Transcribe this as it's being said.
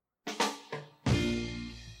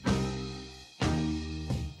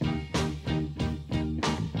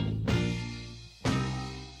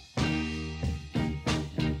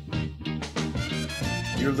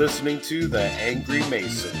You're listening to The Angry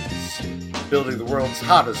Masons, building the world's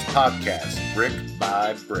hottest podcast, brick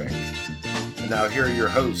by brick. And now here are your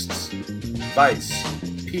hosts, Vice,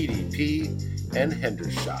 PDP, and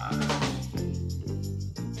Hendershot.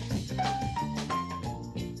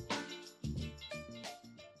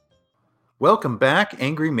 Welcome back,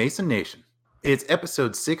 Angry Mason Nation. It's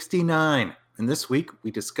episode 69, and this week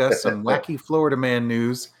we discuss some wacky Florida man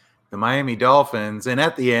news, the Miami Dolphins, and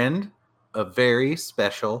at the end, a very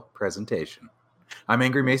special presentation. I'm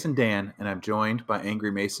Angry Mason Dan, and I'm joined by Angry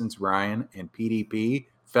Masons Ryan and PDP.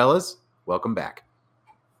 Fellas, welcome back.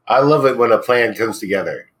 I love it when a plan comes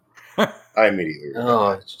together. I immediately.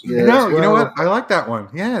 Oh, yeah, you know what? I like that one.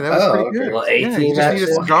 Yeah, that was pretty good. Well, 18 you just need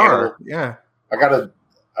a cigar. Yeah. I got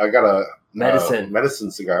a medicine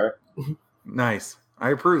cigar. Nice.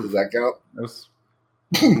 I approve. Does that count? That was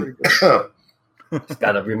pretty good. Just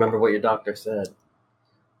gotta remember what your doctor said.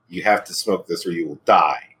 You have to smoke this or you will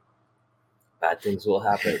die. Bad things will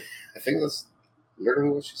happen. I think that's literally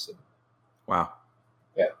what she said. Wow.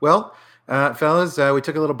 Yeah. Well, fellas, we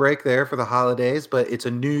took a little break there for the holidays, but it's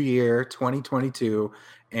a new year, 2022,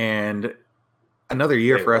 and another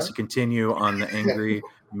year for us to continue on the Angry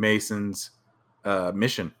Masons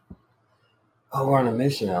mission. Oh, we're on a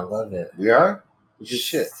mission. I love it. We are? You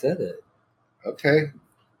just said it. Okay.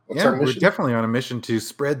 What's our mission? We're definitely on a mission to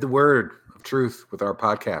spread the word of truth with our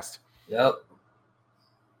podcast. Yep.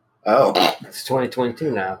 Oh. It's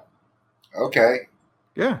 2022 now. Okay.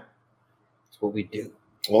 Yeah. That's what we do.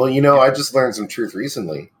 Well, I just learned some truth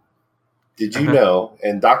recently. Did you know,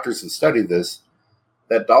 and doctors have studied this,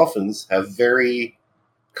 that dolphins have very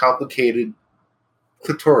complicated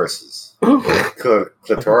clitorises?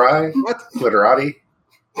 Clitori? What? Clitorati?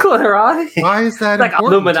 Clitorati? Why is that like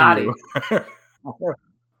important Illuminati? to you?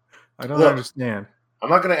 I don't understand. I'm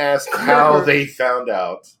not going to ask how they found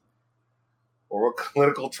out or what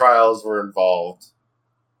clinical trials were involved.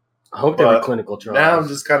 I hope there were clinical trials. Now I'm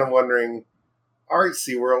just kind of wondering, all right,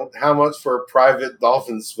 SeaWorld, how much for a private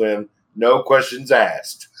dolphin swim? No questions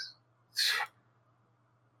asked.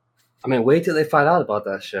 I mean, wait till they find out about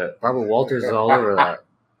that shit. Barbara Walters is all over that.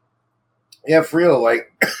 Yeah, for real.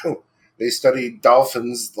 Like, they study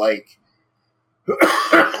dolphins, like...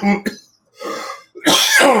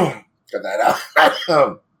 Got that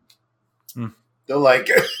out. They'll, like,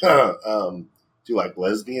 do, like,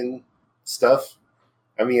 lesbian stuff.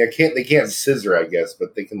 I mean, they can't scissor, I guess,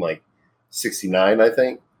 but they can, like, 69, I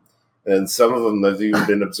think. And some of them have even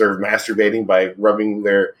been observed masturbating by rubbing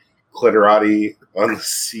their clitorati on the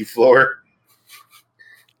seafloor.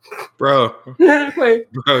 Bro.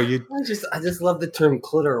 Wait. Bro, I just love the term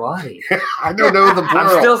clitorati. I don't know the plural.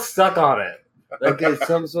 I'm still stuck on it. Like it's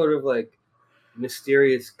some sort of like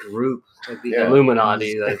mysterious group, like the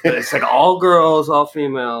Illuminati. Like, it's like all girls, all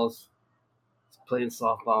females, playing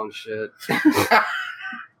softball and shit.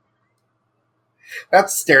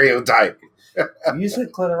 That's stereotype. You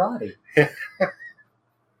said clitorati.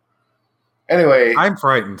 Anyway. I'm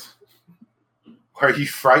frightened. Are you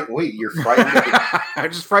frightened? Wait, you're frightened?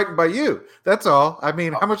 I'm just frightened by you. That's all. I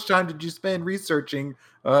mean, how much time did you spend researching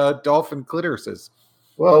dolphin clitorises?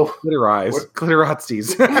 Well,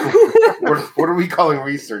 clitorises. What are we calling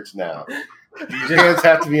research now? Your hands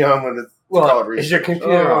have to be on when it's called research. Is your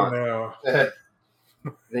computer on? No.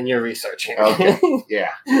 Then you're researching. Okay.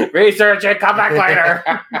 Yeah. Research it. Come back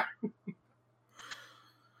later.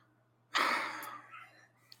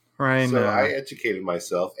 Ryan, so I educated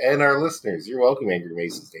myself and our listeners. You're welcome, Angry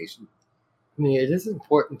Mason Station. I mean, it is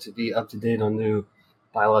important to be up to date on new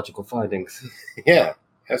biological findings. Yeah,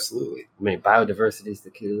 absolutely. I mean, biodiversity is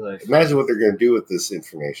the key to life. Imagine what they're going to do with this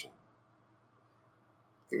information.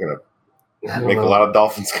 They're going to make a lot of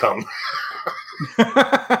dolphins come.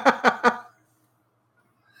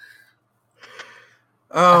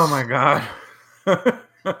 Oh, my God.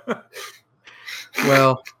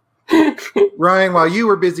 Well... Ryan, while you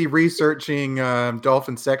were busy researching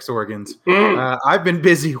dolphin sex organs, I've been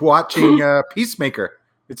busy watching Peacemaker.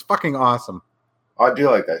 It's fucking awesome. Oh, I do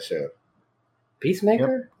like that show.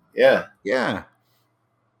 Peacemaker? Yep. Yeah.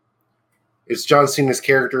 It's John Cena's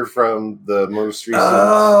character from the most recent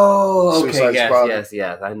Suicide Squad.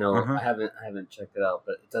 Yes. I know. Uh-huh. I haven't checked it out,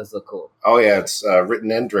 but it does look cool. Oh yeah, it's written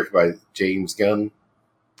and directed by James Gunn.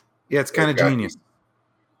 Yeah, it's kind of genius.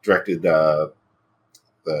 Directed the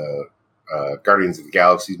Guardians of the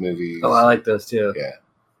Galaxy movies. Oh, I like those too. Yeah.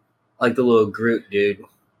 I like the little Groot dude.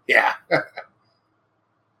 Yeah.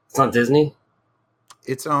 It's on Disney?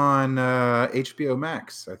 It's on HBO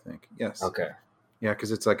Max, I think. Yes. Okay. Yeah,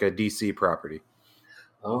 because it's like a DC property.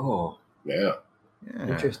 Oh. Yeah.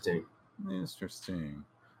 Interesting.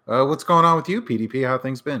 What's going on with you, PDP? How have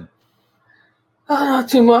things been? Not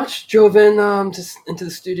too much. Drove in just into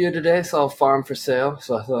the studio today. Saw a farm for sale,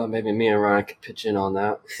 so I thought maybe me and Ryan could pitch in on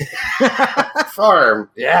that. Farm?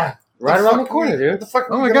 Yeah, right around the corner, dude. What the fuck?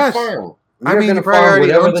 Oh my gosh! Farm? I mean, you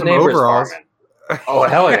probably already own some overalls. Oh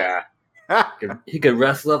hell yeah! He could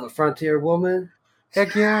wrestle up a frontier woman.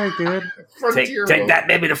 Heck yeah, I did. Take that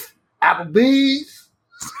baby to Applebee's.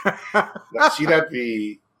 No, she'd have to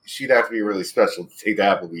be really special to take the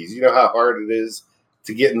Applebee's. You know how hard it is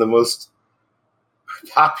to get in the most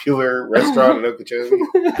popular restaurant in Okeechobee?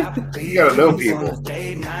 You gotta know people.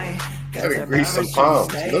 You gotta grease some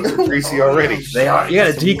palms. Those are greasy already. They are. You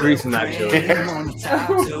gotta degrease them actually.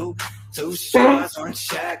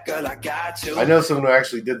 I know someone who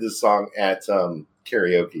actually did this song at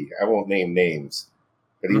karaoke. I won't name names,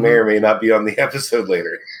 but he may or may not be on the episode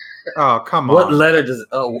later. Oh, come on. What letter does?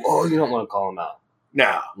 Oh, you don't want to call him out.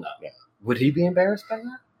 No. Would he be embarrassed by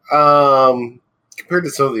that? Compared to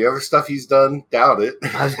some of the other stuff he's done, doubt it.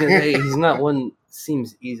 I was gonna say he's not one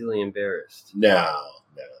seems easily embarrassed. No.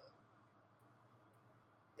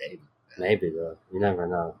 Maybe though. You never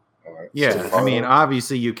know. Right. Yeah, I mean,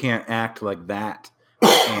 obviously you can't act like that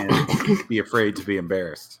and be afraid to be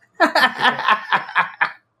embarrassed.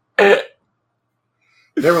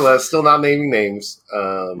 Nevertheless, still not naming names.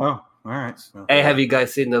 All right. Well, Hey, have you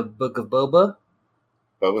guys seen the Book of Boba?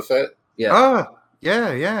 Boba Fett? Yeah. Oh,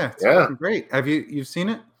 yeah. It's fucking great. Have you've seen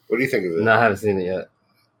it? What do you think of it? No, I haven't seen it yet.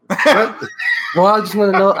 What? Well, I just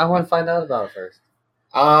want to know. I want to find out about it first.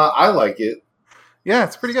 I like it. Yeah,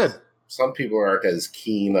 it's pretty good. Some people aren't as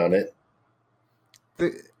keen on it.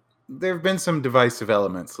 There have been some divisive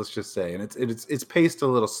elements, let's just say, and it's paced a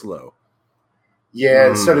little slow. Yeah,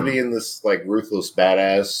 instead of being this like ruthless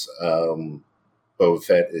badass, Boba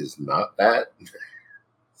Fett is not that.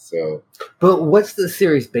 So, but what's the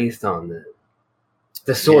series based on then?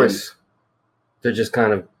 The source. They're just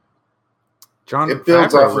kind of. It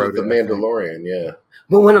builds off of The Mandalorian, yeah.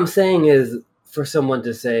 But what I'm saying is, for someone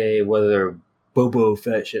to say whether Boba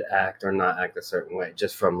Fett should act or not act a certain way,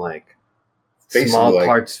 just from like basically small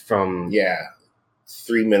parts from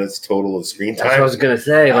 3 minutes total of screen time. That's what I was gonna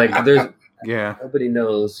say. Like, there's nobody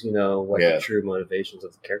knows, what the true motivations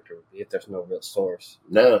of the character would be if there's no real source.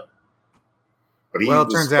 No. But it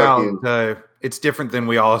turns out it's different than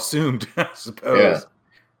we all assumed, I suppose. Yeah.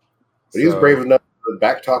 But he was brave enough to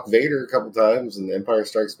backtalk Vader a couple times in Empire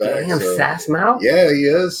Strikes Back. Damn, sass mouth? Yeah, he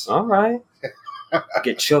is. All right.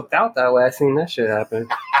 Get choked out that way. I seen that shit happen.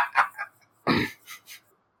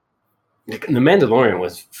 The Mandalorian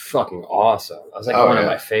was fucking awesome. It was like one of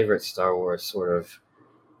my favorite Star Wars sort of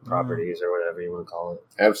properties or whatever you want to call it.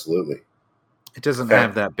 Absolutely. It doesn't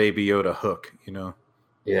have that Baby Yoda hook,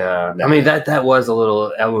 Yeah. I mean, that was a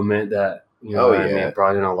little element that, it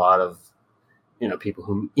brought in a lot of, people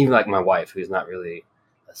who, even like my wife, who's not really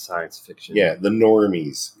a science fiction. Yeah, the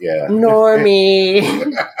normies. Yeah.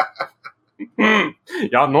 Normie.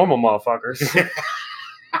 Y'all normal motherfuckers.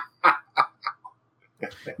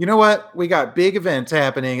 You know what? We got big events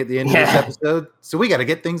happening at the end of this episode, so we got to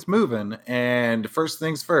get things moving. And first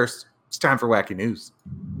things first, it's time for Wacky News.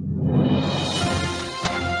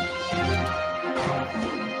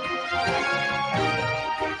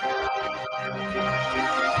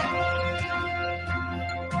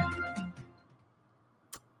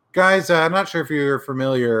 Guys, I'm not sure if you're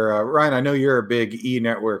familiar. Ryan, I know you're a big E!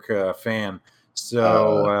 Network fan.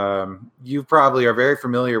 So you probably are very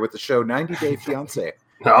familiar with the show 90 Day Fiancé.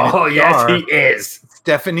 Oh, yes, he is.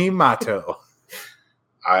 Stephanie Matto.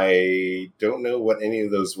 I don't know what any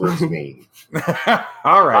of those words mean.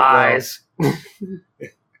 All right. Lies. Well,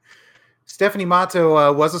 Stephanie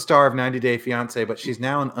Matto was a star of 90 Day Fiancé, but she's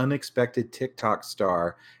now an unexpected TikTok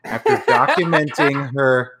star after documenting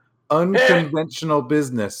her unconventional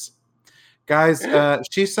business. Guys,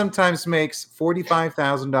 she sometimes makes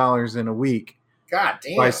 $45,000 in a week. God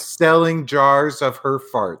damn. By selling jars of her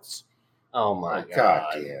farts. Oh my God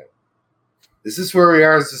damn. Is this where we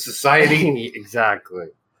are as a society? Exactly.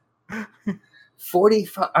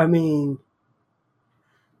 45. I mean,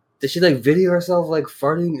 did she video herself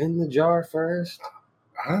farting in the jar first?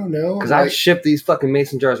 I don't know. Because I ship these fucking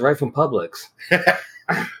mason jars right from Publix.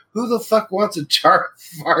 Who the fuck wants a jar of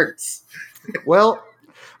farts? Well,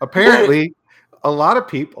 apparently, a lot of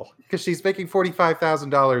people, because she's making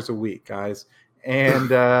 $45,000 a week, guys.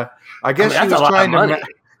 And I guess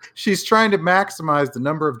she's trying to maximize the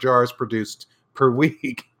number of jars produced per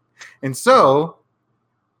week. And so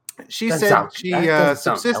she said she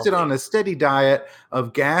subsisted on a steady diet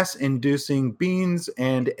of gas-inducing beans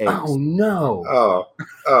and eggs. Oh, no. Oh,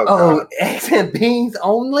 God. Eggs and beans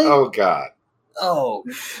only? Oh, God. Oh.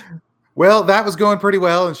 Well, that was going pretty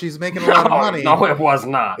well, and she's making a lot of money. No, it was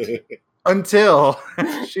not. Until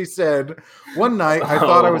she said, one night I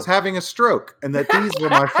thought I was having a stroke and that these were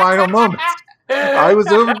my final moments. I was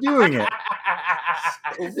overdoing it.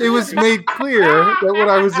 It was made clear that what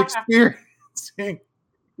I was experiencing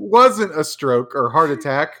wasn't a stroke or heart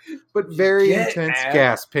attack, but very intense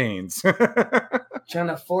gas pains. Trying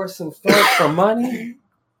to force some fart for money?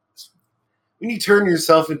 When you turn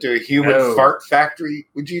yourself into a human fart factory,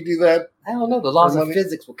 would you do that? I don't know. The laws of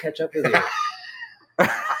physics will catch up with you.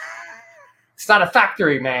 It's not a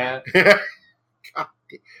factory, man.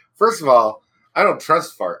 First of all, I don't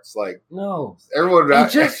trust farts. Like, no, everyone would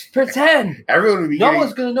just pretend. Everyone would be. No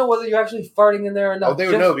one's gonna know whether you're actually farting in there or not. Oh, they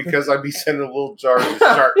would know because I'd be sending a little jar of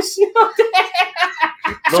sharks.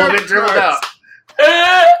 Little bit dribbled out.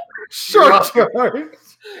 Shark.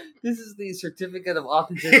 This is the certificate of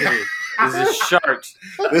authenticity. This is sharks.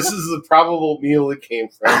 This is the probable meal it came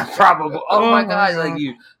from. Probable. Oh my god! Like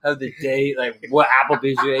you have the date, like what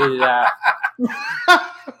Applebee's you ate it at.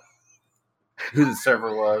 Who the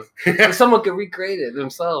server was. So someone could recreate it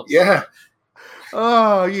themselves. Yeah.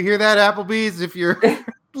 Oh, you hear that, Applebee's? If you're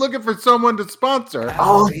looking for someone to sponsor.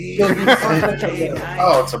 Oh,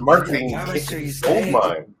 it's a marketing gold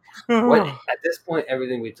mine. What, at this point,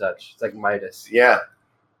 everything we touch, it's like Midas. Yeah.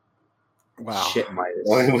 Wow. Shit, Midas.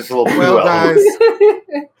 Well, guys,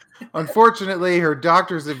 unfortunately, her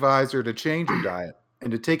doctors advised her to change her diet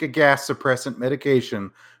and to take a gas suppressant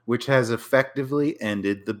medication, which has effectively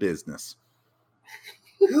ended the business.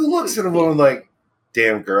 Who looks at a woman like,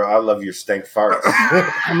 damn, girl, I love your stank farts?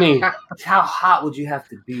 I mean, how hot would you have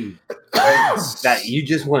to be that you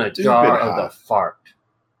just want a jar of the fart?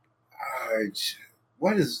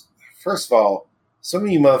 First of all, some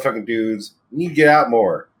of you motherfucking dudes need to get out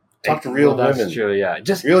more. Talk to real women. That's true, yeah.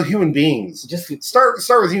 Just real human beings. Just start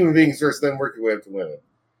with human beings first, then work your way up to women.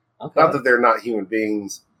 Okay. Not that they're not human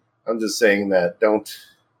beings. I'm just saying that don't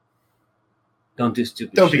do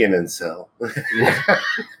stupid shit. Don't be an incel.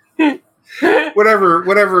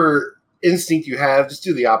 whatever instinct you have, just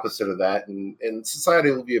do the opposite of that, and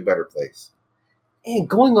society will be a better place. And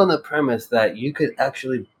going on the premise that you could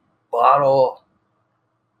actually bottle,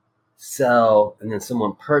 sell, and then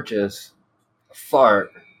someone purchase a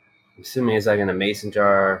fart, assuming it's like in a mason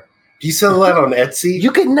jar. Do you sell that on Etsy?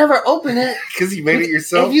 You could never open it. Because you made it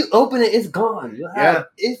yourself? If you open it, it's gone.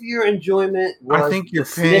 If your enjoyment was I think you're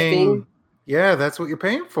paying... Yeah, that's what you're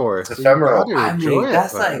paying for. It's ephemeral. I mean,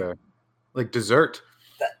 that's like dessert.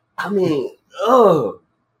 I don't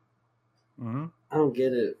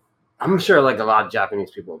get it. I'm sure like a lot of Japanese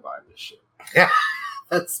people are buying this shit. Yeah,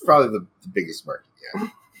 that's probably the biggest market. Yeah,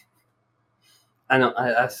 I know.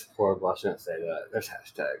 That's horrible. I shouldn't say that. There's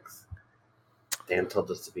hashtags. Dan told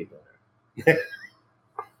us to be better.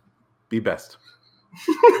 Be best.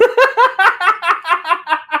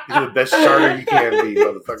 You're the best charter you can be,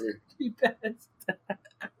 motherfucker. Be best.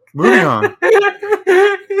 Moving on.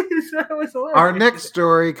 Our next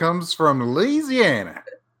story comes from Louisiana.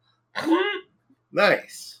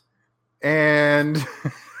 Nice. And,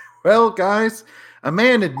 well, guys, a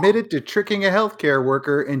man admitted to tricking a healthcare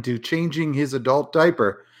worker into changing his adult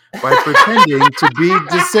diaper by pretending to be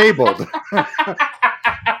disabled.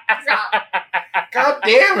 God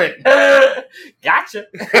damn it. Gotcha.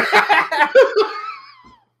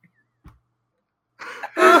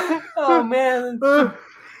 Oh, man. That's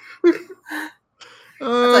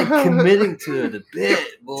like committing to it a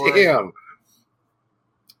bit, boy. Damn.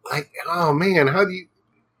 Like, oh, man, how do you...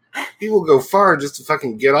 People go far just to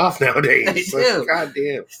fucking get off nowadays. They do. God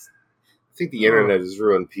damn. I think the internet has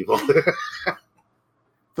ruined people.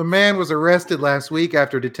 The man was arrested last week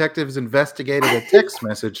after detectives investigated a text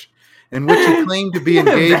message in which he claimed to be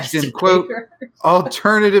engaged in, quote,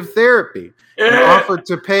 alternative therapy and offered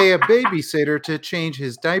to pay a babysitter to change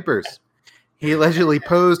his diapers. He allegedly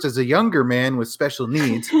posed as a younger man with special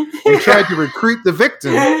needs and tried to recruit the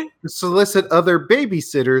victim to solicit other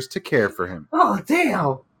babysitters to care for him. Oh,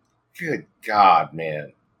 damn. Good God,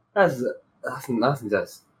 man. That's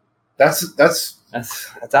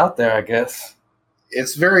out there, I guess.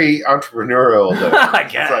 It's very entrepreneurial, though. I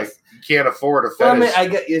guess. It's like you can't afford a fetish. Well, I mean, I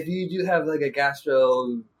guess if you do have like a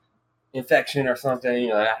gastro infection or something,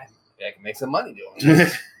 you're like, I can make some money doing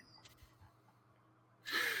this.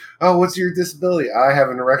 Oh, what's your disability? I have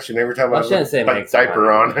an erection every time I put my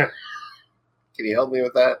diaper on. Can you help me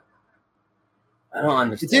with that? I don't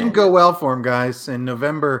understand. It didn't go well for him, guys. In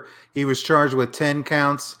November, he was charged with 10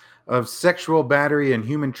 counts of sexual battery and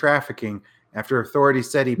human trafficking after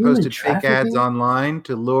authorities said he posted fake ads online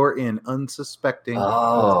to lure in unsuspecting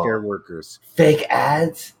healthcare workers. Fake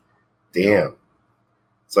ads? Damn.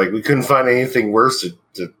 It's like we couldn't find anything worse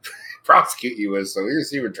to prosecute you with. So here's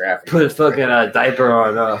human trafficking. Put a fucking diaper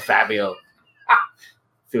on Fabio.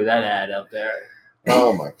 Threw that ad up there.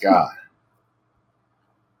 Oh my god!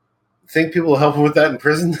 Think people will help him with that in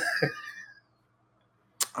prison?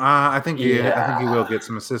 I think he will get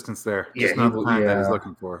some assistance there. Just not the time that he's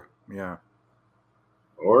looking for. Yeah.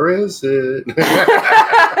 Or is it?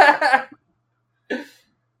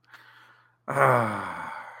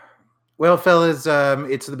 Well, fellas,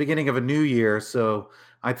 it's the beginning of a new year, so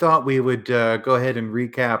I thought we would go ahead and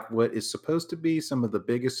recap what is supposed to be some of the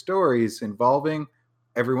biggest stories involving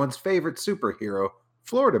everyone's favorite superhero,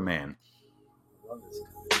 Florida Man.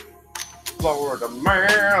 Florida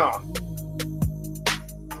Man.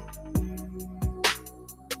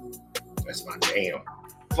 That's my jam.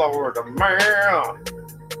 Florida Man.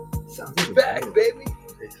 Sounds like back, baby.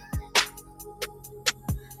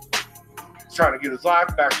 He's trying to get his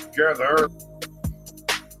life back together.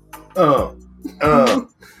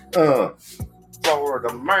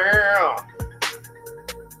 Florida Man.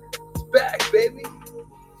 It's back, baby.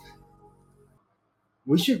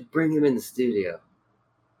 We should bring him in the studio.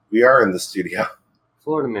 We are in the studio.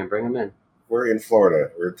 Florida Man, bring him in. We're in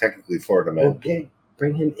Florida. We're technically Florida Men. Okay,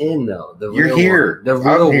 bring him in though. The You're real here. One. The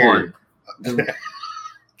real I'm here. one.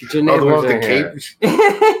 Get your neighbors in here.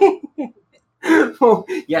 Oh,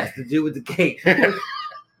 yes, the dude with the cape.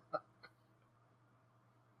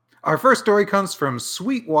 Our first story comes from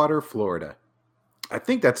Sweetwater, Florida. I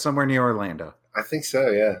think that's somewhere near Orlando. I think so,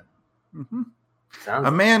 yeah. Mm-hmm.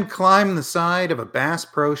 A man climbed the side of a Bass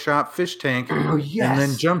Pro Shop fish tank and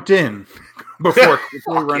then jumped in before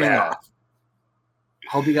quickly running off.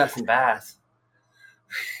 Hope you got some bass.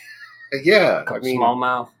 Yeah,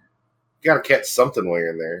 Smallmouth. You gotta catch something while you're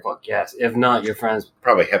in there. Fuck yes. If not, your friends.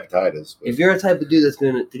 Probably hepatitis. But. If you're a type of dude that's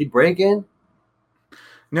gonna, did he break in?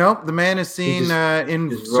 No, the man is seen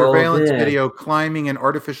in surveillance video climbing an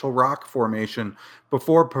artificial rock formation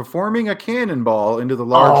before performing a cannonball into the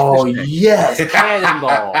large fish tank. Yes,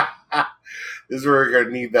 cannonball. This is where we're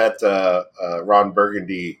gonna need that Ron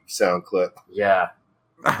Burgundy sound clip. Yeah.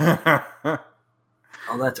 Oh,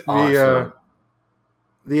 that's awesome.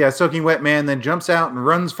 The soaking wet man then jumps out and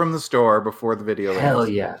runs from the store before the video ends. Hell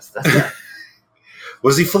yes. That's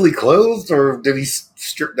Was he fully clothed, or did he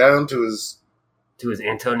strip down to his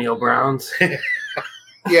Antonio Browns?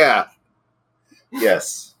 Yeah.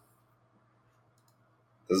 Yes.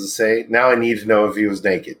 Does it say? Now I need to know if he was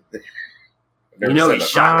naked. You know he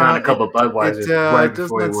shotgunned a couple of Budweisers. It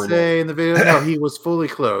does not say in the video. No, he was fully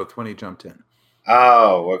clothed when he jumped in.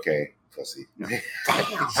 Oh, okay. Pussy. Yeah.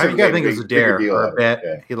 You gotta think it was a dare or a bet.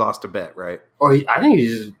 Yeah. He lost a bet, right? Or I think he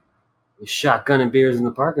just shotgunning beers in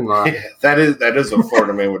the parking lot. Yeah, that is what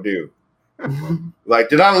Florida Man would do. Like,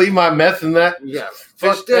 did I leave my meth in that? Yeah.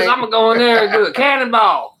 Fuck this. I'm gonna go in there and do a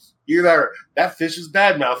cannonball. You there? That fish is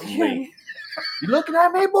bad mouthing me. You looking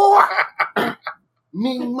at me, boy?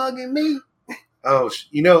 Me mugging me? Oh,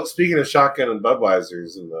 speaking of shotgun and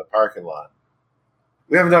Budweisers in the parking lot,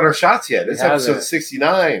 we haven't done our shots yet. It's episode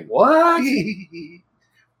 69. What?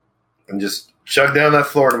 And just chug down that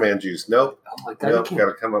Florida Man juice. Nope. Oh my God. Nope. Got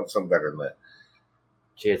to come up with something better than that.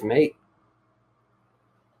 Cheers, mate.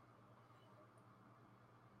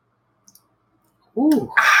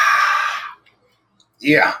 Ooh.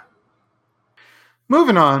 Yeah.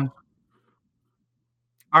 Moving on.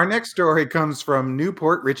 Our next story comes from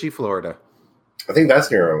Newport Richey, Florida. I think that's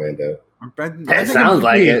near Orlando. That sounds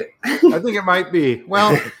like it. I think it might be.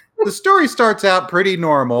 Well, the story starts out pretty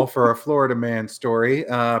normal for a Florida man story.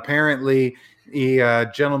 Apparently, the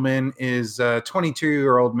gentleman is a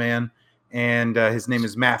 22-year-old man, and his name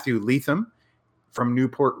is Matthew Leatham from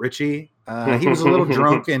Newport Richey. He was a little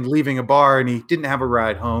drunk and leaving a bar, and he didn't have a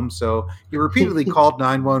ride home, so he repeatedly called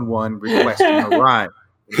 911 requesting a ride.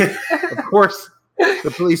 Of course,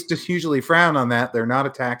 the police just usually frown on that. They're not a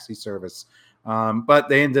taxi service. But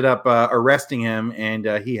they ended up arresting him, and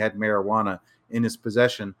he had marijuana in his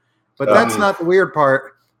possession. But that's not the weird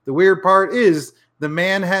part. The weird part is the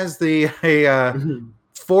man has a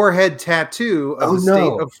forehead tattoo of the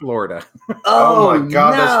state of Florida. Oh my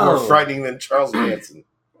God, that's more frightening than Charles Manson.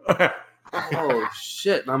 Oh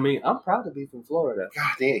shit! I mean, I'm proud to be from Florida.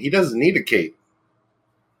 God damn, he doesn't need a cape.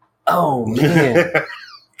 Oh man,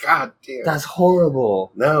 God damn, that's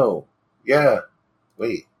horrible. No, yeah,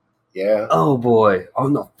 wait. Yeah. Oh boy,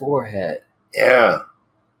 on the forehead. Yeah.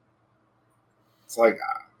 It's like.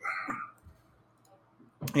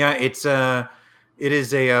 Yeah, it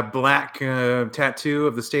is a black tattoo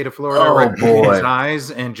of the state of Florida right between his eyes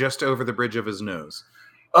and just over the bridge of his nose.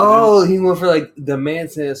 Oh, he went for like the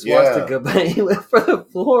Manson swastika, but he went for the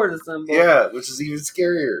Florida symbol. Yeah, which is even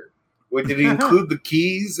scarier. Wait, did he include the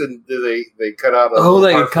keys? And did they cut out?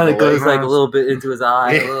 Like it kind of goes like a little bit into his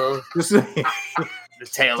eye. Yeah. A little. The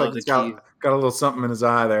tail like of the key. Got a little something in his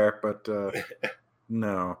eye there, but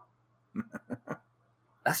no.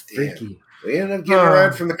 That's freaky. They ended up getting a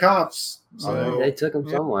ride from the cops. So they took him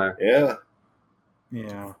somewhere. Yeah.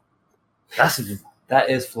 Yeah. That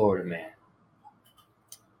is Florida man.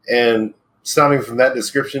 And sounding from that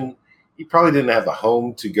description, he probably didn't have a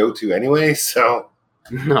home to go to anyway, so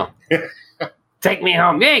no. Take me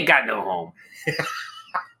home. You ain't got no home.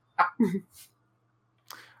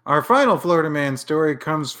 Our final Florida man story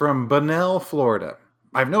comes from Bunnell, Florida.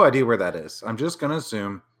 I have no idea where that is. I'm just going to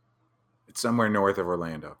assume it's somewhere north of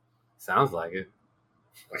Orlando. Sounds like it.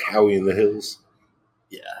 Like Howie in the Hills.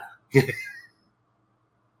 Yeah.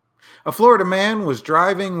 A Florida man was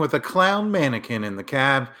driving with a clown mannequin in the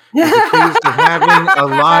cab and was accused of having a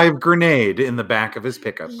live grenade in the back of his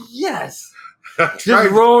pickup. Yes. Just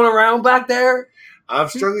rolling around back there. I'm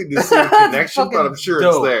struggling to see a connection, but I'm sure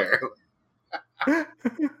it's there.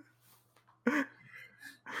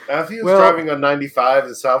 Now, if he was driving on 95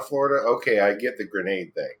 in South Florida, okay, I get the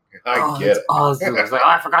grenade thing. I get it. Awesome. I was like,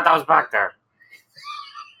 I forgot that was back there.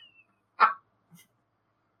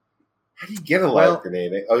 How do you get a live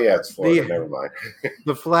grenade? Oh, yeah, it's Florida. Never mind.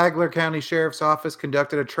 The Flagler County Sheriff's Office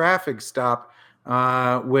conducted a traffic stop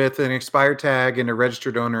with an expired tag and a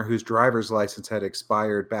registered owner whose driver's license had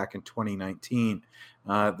expired back in 2019.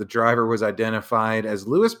 The driver was identified as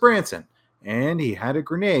Lewis Branson, and he had a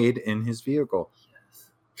grenade in his vehicle.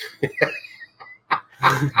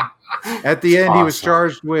 At the end, he was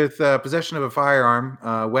charged with possession of a firearm,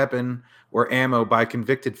 weapon, or ammo by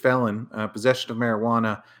convicted felon, possession of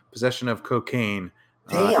marijuana, possession of cocaine,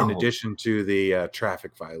 in addition to the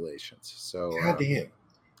traffic violations. So, God damn.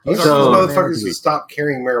 Those motherfuckers who stop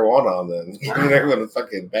carrying marijuana on them. They're going to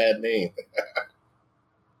fucking bad name.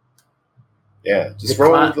 Yeah, just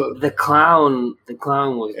the clown. The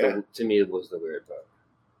clown was to me was the weird part.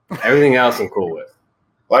 Everything else I'm cool with.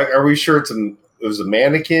 Like, are we sure it was a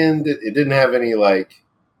mannequin? It didn't have any like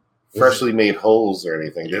freshly made holes or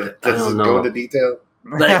anything. Does it go into detail?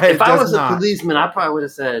 Like, if I was a policeman, I probably would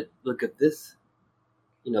have said, "Look, if this,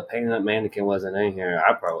 painting that mannequin wasn't in here,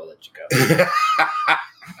 I probably would let you go."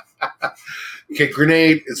 Okay,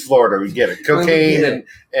 grenade is Florida. We get it. Cocaine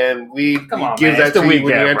and weed. Come on, give man. That it's the weekend,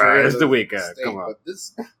 when you enter bro. It's the weekend. State, come on. But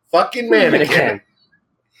this fucking mannequin.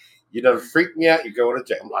 You done freaked me out. You're going to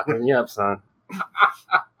jail. I'm locking you up, son.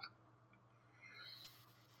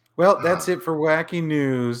 Well, that's it for wacky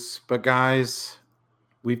news. But guys,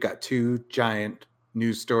 we've got two giant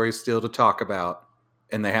news stories still to talk about,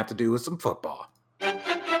 and they have to do with some football.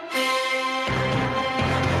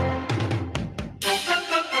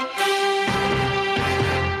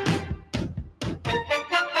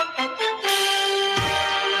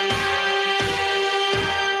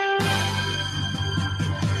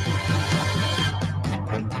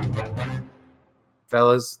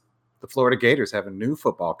 Fellas, the Florida Gators have a new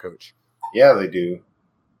football coach. Yeah, they do.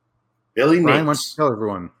 Billy Napes. Brian, why don't you tell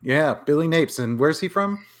everyone? Yeah, Billy Napes. And where's he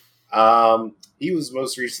from? He was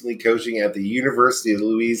most recently coaching at the University of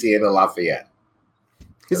Louisiana Lafayette.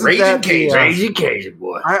 Raging Cajun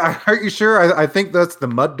boy. Are you sure? I think that's the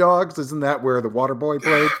Mud Dogs. Isn't that where the Water Boy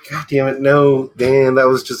played? God damn it. No, Dan, that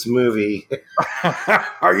was just a movie.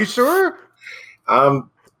 Are you sure?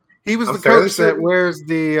 He was the coach that wears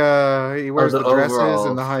the dresses overalls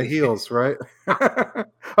and the high heels, right?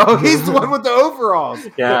 Oh, he's the one with the overalls.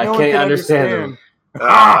 Yeah, I can't understand him.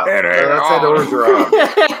 That's that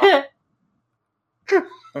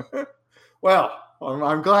Orgeron. Well,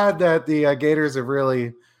 I'm glad that the Gators have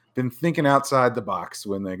really been thinking outside the box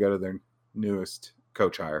when they go to their newest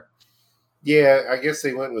coach hire. Yeah, I guess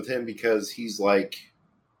they went with him because he's like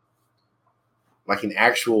an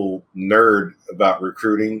actual nerd about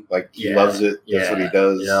recruiting. Like he loves it. That's what he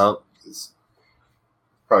does. Yeah.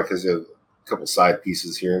 Probably because of a couple side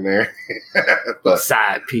pieces here and there. But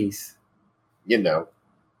side piece. Hey,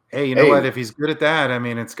 you know what? If he's good at that, I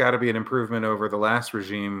mean, it's got to be an improvement over the last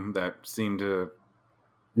regime that seemed to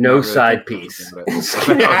no side piece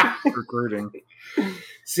recruiting.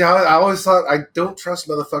 See, I always thought I don't trust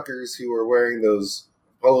motherfuckers who are wearing those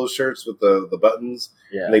polo shirts with the buttons.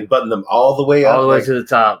 Yeah, and they button them all the way up, all the way to the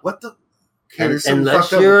top. What the?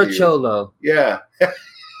 Unless you're a cholo. Yeah,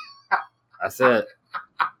 that's it.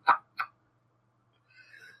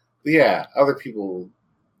 Yeah, other people,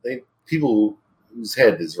 people whose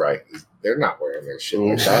head is right, they're not wearing their shit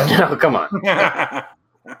like that. No, come on.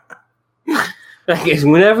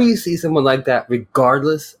 Whenever you see someone like that,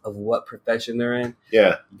 regardless of what profession they're in,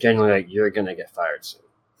 generally you're gonna get fired soon.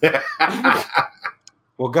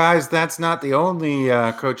 Well, guys, that's not the only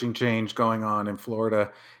coaching change going on in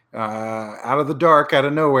Florida. Out of the dark, out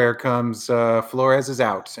of nowhere comes Flores is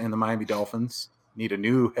out, and the Miami Dolphins need a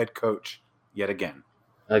new head coach yet again.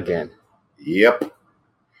 Yep.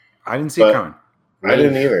 I didn't see it coming. I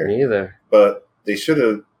didn't either. Me either. But they should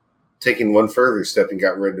have taken one further step and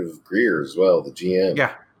got rid of Greer as well, the GM.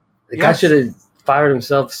 Yeah. The guy should have fired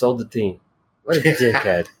himself, sold the team. What a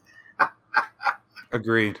dickhead.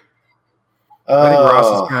 Agreed. I think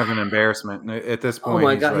Ross is kind of an embarrassment at this point. Oh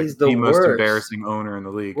my God, he's the most worst. embarrassing owner in the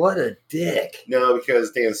league. What a dick. No,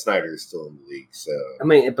 because Dan Snyder is still in the league. So I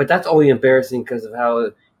mean, but that's only embarrassing because of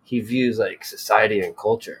how he views like society and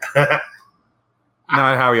culture. Not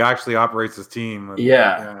how he actually operates his team.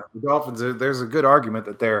 Yeah. The Dolphins, there's a good argument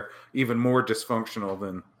that they're even more dysfunctional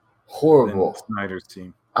than Snyder's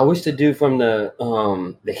team. I wish the dude from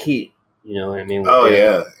the Heat, you know what I mean?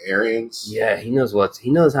 Arians. Yeah, he knows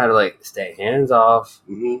how to like stay hands off,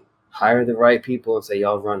 hire the right people and say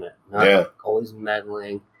y'all run it. Not always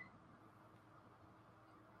meddling.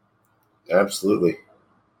 Absolutely.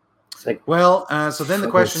 It's like, so then the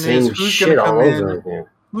question is, who's going to come in?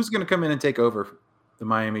 Who's going to come in and take over the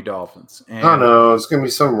Miami Dolphins? And I don't know. It's going to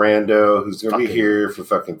be some rando who's going to be here for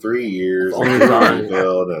fucking 3 years.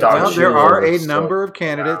 There are a number of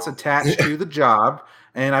candidates attached to the job,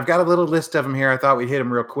 and I've got a little list of them here. I thought we'd hit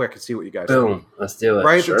them real quick and see what you guys think. Let's do it.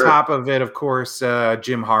 Right at the top of it, of course,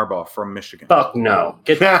 Jim Harbaugh from Michigan. Fuck no.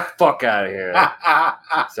 Get the fuck out of here.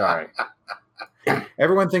 Sorry.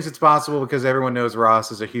 Everyone thinks it's possible because everyone knows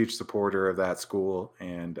Ross is a huge supporter of that school,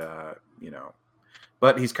 and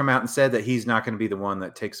but he's come out and said that he's not going to be the one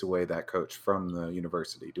that takes away that coach from the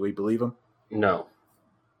university. Do we believe him? No.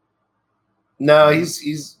 No,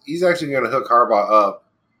 he's actually going to hook Harbaugh up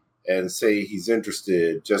and say he's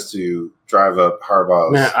interested just to drive up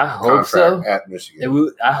Harbaugh's contract at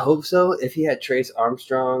Michigan. I hope so. If he had Trace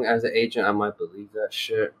Armstrong as an agent, I might believe that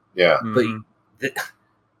shit. Yeah. But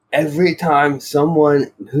every time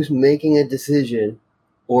someone who's making a decision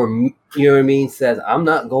or, you know what I mean, says, I'm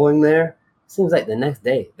not going there, it seems like the next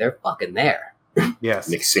day they're fucking there. Yes.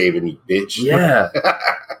 Nick Saban, you bitch. Yeah.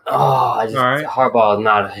 Harbaugh is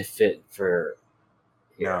not a fit for.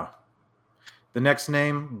 No. The next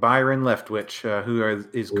name, Byron Leftwich, who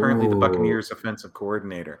is currently the Buccaneers offensive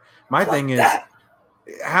coordinator. My thing is,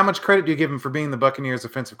 how much credit do you give him for being the Buccaneers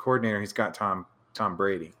offensive coordinator? He's got Tom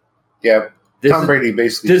Brady. Yeah. Tom Brady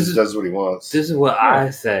basically just does what he wants. This is what I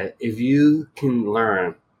say. If you can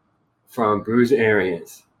learn from Bruce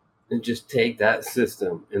Arians and just take that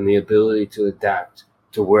system and the ability to adapt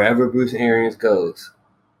to wherever Bruce Arians goes,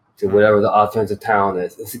 to whatever the offensive talent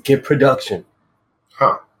is, it's to get production.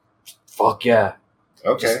 Huh. Fuck yeah.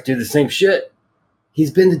 Okay. Just do the same shit.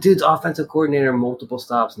 He's been the dude's offensive coordinator multiple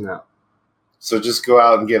stops now. So just go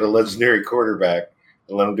out and get a legendary quarterback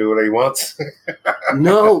and let him do what he wants?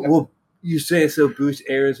 No, well, you say so Bruce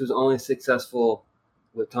Arians was only successful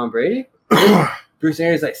with Tom Brady? Bruce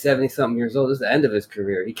Arians is like 70-something years old. This is the end of his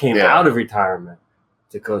career. He came out of retirement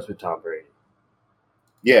to coach with Tom Brady.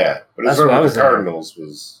 Yeah, but his run with the Cardinals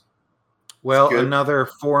was good. Another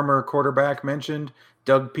former quarterback mentioned,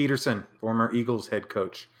 Doug Peterson, former Eagles head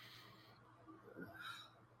coach.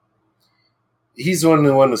 He's the one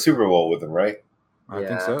who won the Super Bowl with him, right? I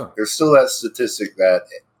think so. There's still that statistic that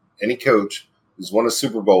any coach who's won a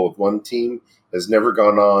Super Bowl with one team has never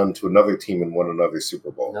gone on to another team and won another Super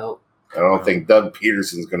Bowl. No. I don't think Doug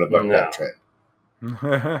Peterson's going to buck that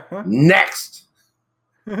trend. Next.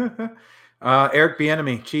 Eric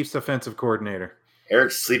Bieniemy, Chiefs offensive coordinator.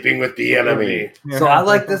 Eric's sleeping with the enemy. So I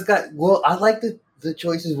like this guy. Well, I like the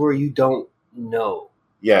choices where you don't know.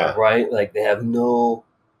 Yeah. Right? Like they have no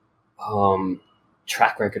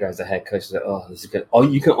track record as a head coach. Like, this is good. Oh,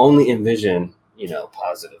 you can only envision,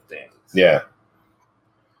 positive things. Yeah.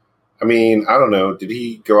 I mean, I don't know. Did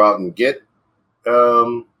he go out and get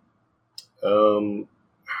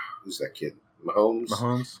who's that kid?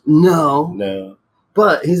 Mahomes? No.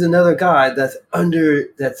 But he's another guy that's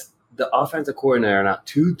the offensive coordinator, not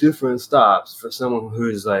two different stops for someone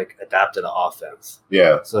who's like adapted to offense.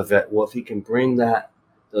 Yeah. So if he can bring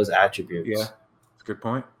those attributes. Yeah. That's a good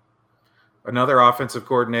point. Another offensive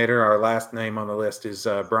coordinator, our last name on the list is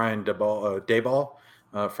Brian Daboll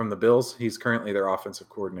from the Bills. He's currently their offensive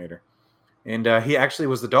coordinator. And he actually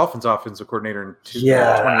was the Dolphins' offensive coordinator in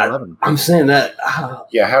 2011. I'm saying that.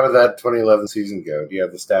 Yeah, how did that 2011 season go? Do you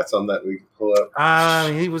have the stats on that we can pull up?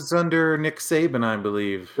 He was under Nick Saban, I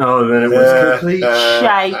believe. Oh, then it was complete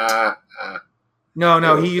shite.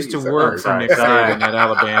 No, he used to work for Nick Saban at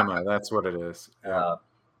Alabama. That's what it is.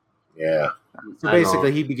 Yeah. So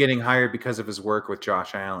basically, he'd be getting hired because of his work with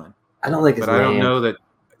Josh Allen. I don't like his name. I don't know that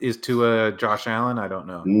Is Tua Josh Allen? I don't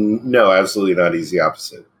know. No, absolutely not. He's the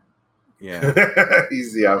opposite. Yeah.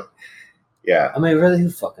 He's the yeah. I mean, really, who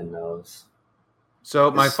fucking knows?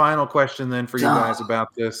 So my final question then for you guys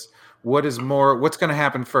about this: what's going to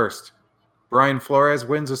happen first? Brian Flores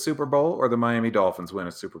wins a Super Bowl, or the Miami Dolphins win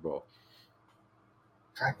a Super Bowl?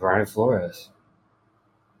 God, Brian Flores.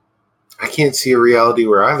 I can't see a reality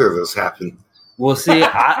where either of those happen. Well, see,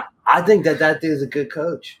 I think that dude's a good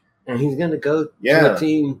coach, and he's going to go to a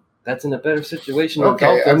team that's in a better situation.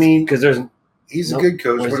 Okay, I mean, because he's a good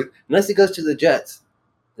coach, unless he goes to the Jets,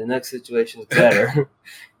 the next situation is better.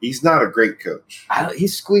 He's not a great coach.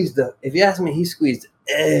 If you ask me, he squeezed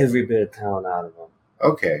every bit of talent out of him.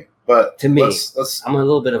 Okay, but to me, I'm a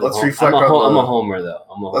little bit of I'm a homer though.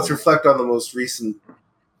 Let's reflect on the most recent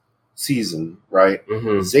season, right?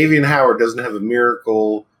 Mm-hmm. Xavier Howard doesn't have a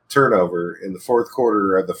miracle turnover in the fourth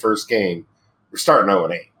quarter of the first game. We're starting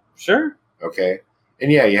 0-8. Sure. Okay.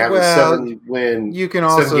 And yeah, you have a 7-win. You can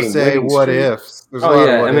also say what ifs. There's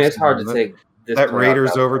I mean, it's hard to take this that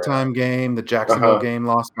Raiders overtime game, the Jacksonville game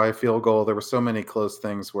lost by a field goal. There were so many close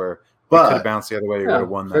things where it could have bounced the other way. You would have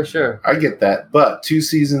won that. For sure. I get that. But 2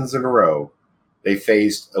 seasons in a row, they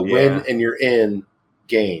faced a win and you're in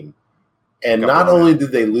game. And not only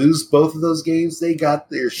did they lose both of those games, they got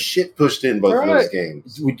their shit pushed in both of those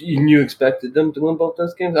games. You expected them to win both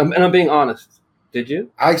those games? And I'm being honest. Did you?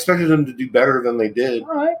 I expected them to do better than they did.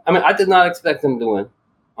 All right. I mean, I did not expect them to win,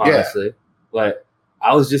 honestly. Yeah. Like,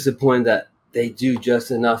 I was disappointed that they do just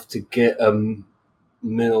enough to get a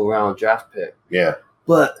middle round draft pick. Yeah.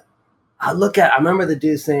 But I remember the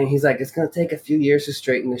dude saying, he's like, it's going to take a few years to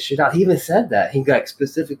straighten this shit out. He even said that. He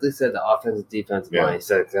specifically said the offensive defensive line. He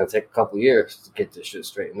said it's going to take a couple years to get this shit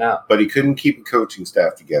straightened out. But he couldn't keep a coaching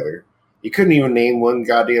staff together. He couldn't even name one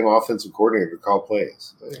goddamn offensive coordinator to call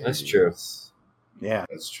plays. That's true. Yeah.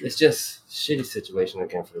 That's true. It's just a shitty situation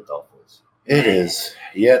again for the Dolphins. It is.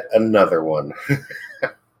 Yet another one.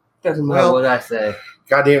 Doesn't matter what I say.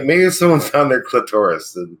 Goddamn, maybe if someone found their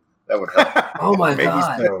clitoris, then that would help. Oh my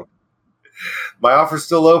God. So. My offer's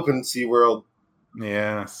still open, SeaWorld.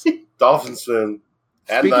 Yes. Dolphins swim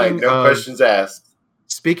at night, no questions asked.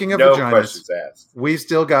 Speaking of no vaginas, questions asked. We've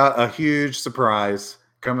still got a huge surprise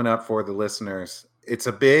coming up for the listeners. It's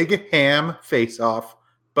a big ham face-off.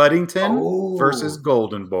 Buddington versus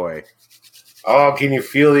Golden Boy. Oh, can you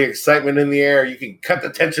feel the excitement in the air? You can cut the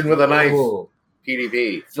tension with a knife.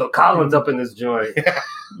 PDP. Phil Collins up in this joint.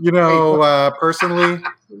 You know, personally,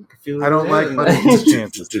 I don't like Buddington's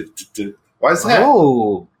chances. Why is that?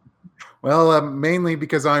 Oh. Well, mainly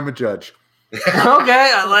because I'm a judge.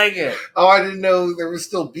 Okay, I like it. Oh, I didn't know there was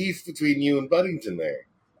still beef between you and Buddington there.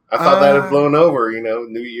 I thought that had blown over,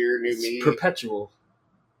 new year, new me. It's perpetual.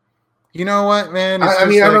 You know what, man? I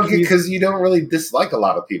mean, I don't get because you don't really dislike a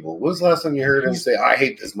lot of people. When was the last time you heard him say, I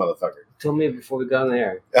hate this motherfucker? Tell me before we got on the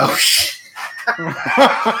air. Oh, shit.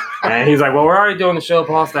 And he's like, well, we're already doing the show,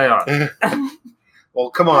 Paul, stay on. Well,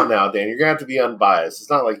 come on now, Dan. You're going to have to be unbiased. It's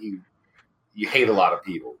not like you hate a lot of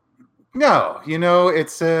people. No,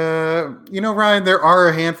 it's, Ryan, there are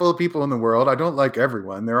a handful of people in the world. I don't like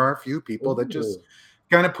everyone. There are a few people that just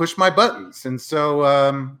kind of push my buttons. And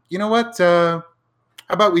so, you know what?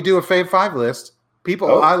 How about we do a Fave 5 list?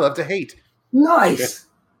 People I love to hate. Nice.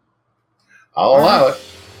 I'll allow it.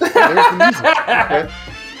 There's the music. Okay.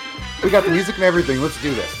 We got the music and everything. Let's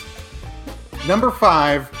do this. Number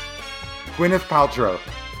 5, Gwyneth Paltrow.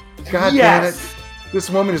 God damn it. This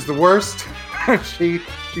woman is the worst. She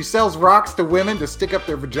sells rocks to women to stick up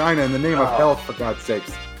their vagina in the name of health, for God's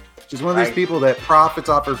sakes. She's one of these people that profits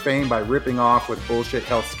off her fame by ripping off with bullshit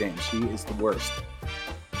health scams. She is the worst.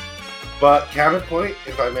 But counterpoint,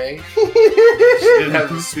 if I may, she did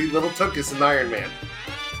have the sweet little tuchus in Iron Man.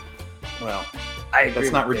 Well,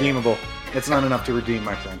 that's not redeemable. It's not enough to redeem,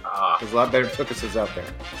 my friend. There's a lot better tuchuses out there.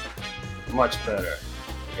 Much better.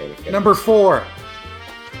 Okay. Number 4,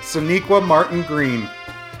 Sonequa Martin Green.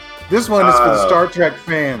 This one is for the Star Trek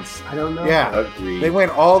fans. I don't know. Yeah, agreed. They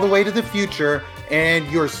went all the way to the future, and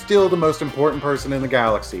you're still the most important person in the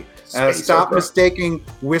galaxy. Stop mistaking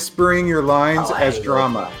whispering your lines as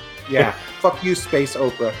drama. Yeah, fuck you, Space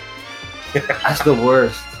Oprah. That's the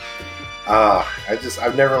worst.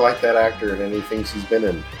 I've never liked that actor in anything she's been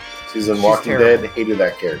in. She's in Walking Dead. Hated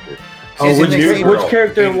that character. Which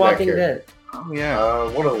character in Walking Dead? Oh yeah,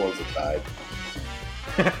 one of the ones that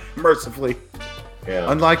died. Mercifully.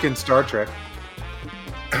 Yeah. Unlike in Star Trek.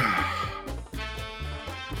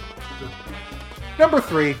 Number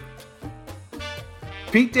 3,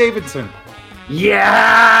 Pete Davidson.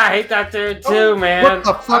 Yeah, I hate that dude too, man. What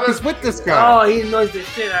the fuck is with this guy? Oh, he annoys the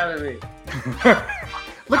shit out of me.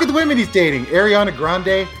 Look at the women he's dating. Ariana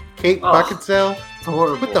Grande, Kate Beckinsale. It's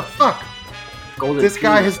horrible. What the fuck? Golden This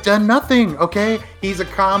guy penis. has done nothing, okay? He's a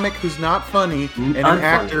comic who's not funny and an Unfunny.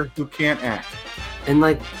 actor who can't act. And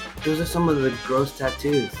like, those are some of the gross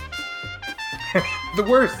tattoos. The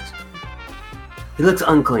worst. He looks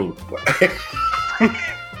unclean.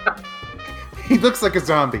 He looks like a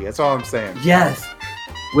zombie, that's all I'm saying. Yes.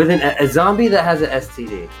 With a zombie that has an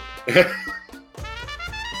STD.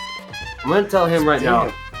 I'm gonna tell him right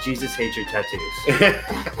now, Jesus hates your tattoos.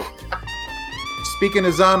 Speaking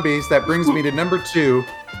of zombies, that brings me to number 2,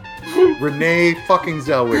 Renee fucking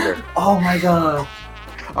Zellweger. Oh my god.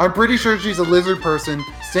 I'm pretty sure she's a lizard person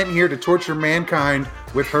sent here to torture mankind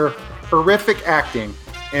with her horrific acting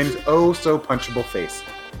and oh so punchable face.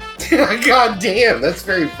 God damn, that's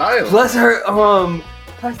very violent. Plus her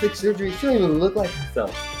plastic surgery, she don't even look like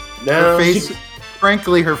herself. No, Her face,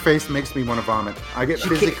 frankly, her face makes me want to vomit. I get She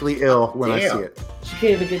physically ill when I Damn. see it. She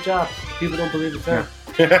can't even get jobs. People don't believe it's her.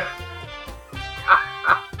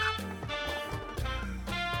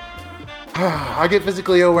 I get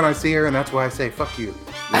physically ill when I see her, and that's why I say, fuck you.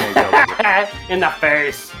 Renee Zellweger. In the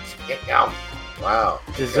face. Damn. Wow.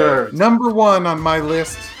 Deserved. Number 1 on my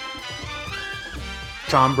list,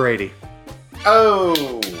 Tom Brady. Oh,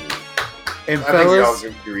 And I think we all fellas,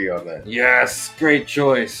 agree on that. Yes, great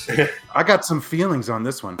choice. I got some feelings on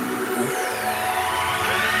this one.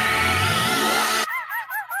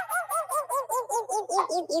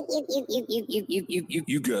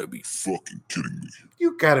 You gotta be fucking kidding me.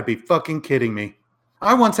 You gotta be fucking kidding me.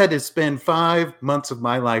 I once had to spend 5 months of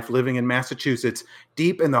my life living in Massachusetts,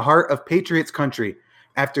 deep in the heart of Patriots country.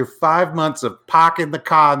 After 5 months of parking the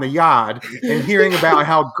car in the yard and hearing about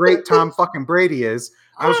how great Tom fucking Brady is,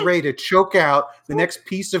 I was ready to choke out the next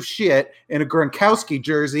piece of shit in a Gronkowski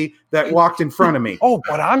jersey that walked in front of me. Oh,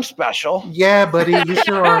 but I'm special. Yeah, buddy, you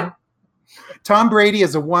sure are. Tom Brady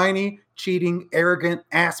is a whiny, cheating, arrogant,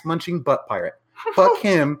 ass-munching butt pirate. Fuck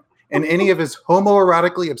him and any of his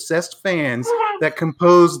homoerotically obsessed fans that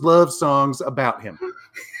compose love songs about him.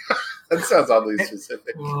 That sounds oddly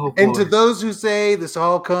specific. Oh, And to boy. those who say this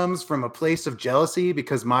all comes from a place of jealousy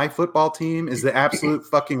because my football team is the absolute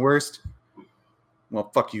fucking worst, well,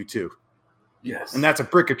 fuck you too. Yes. And that's a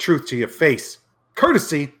brick of truth to your face,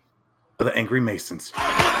 courtesy of the Angry Masons.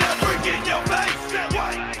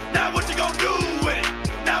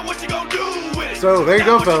 So there you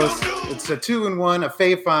go, fellas. It's a 2-1, a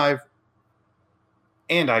fave 5,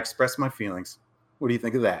 and I expressed my feelings. What do you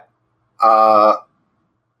think of that? I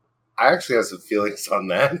actually have some feelings on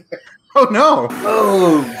that. Oh no!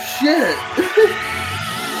 Oh, shit.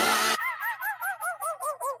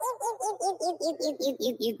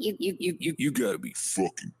 You gotta be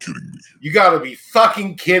fucking kidding me. You gotta be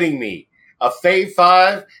fucking kidding me. A Fave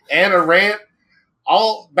 5 and a rant,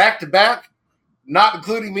 all back to back, not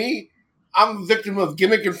including me. I'm a victim of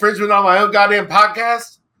gimmick infringement on my own goddamn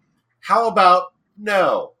podcast. How about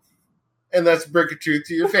no? And that's brick of truth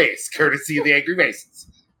to your face, courtesy of the Angry Masons.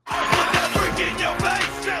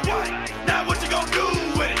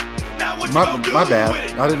 My bad.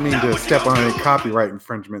 I didn't mean to step on any copyright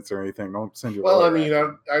infringements or anything. Don't send you. a Well, I letter.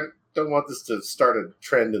 mean, I don't want this to start a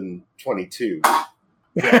trend in 22.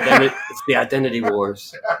 It's the identity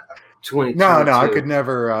wars. 2022. No, I could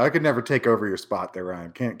never take over your spot there,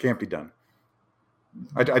 Ryan. Can't be done.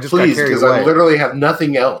 I just Please, got carried because away. I literally have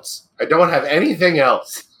nothing else. I don't have anything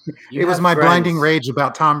else. You It was have my friends. blinding rage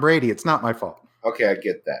about Tom Brady. It's not my fault. Okay, I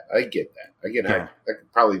get that. I get how Yeah. I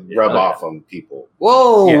could probably rub Yeah. off on people.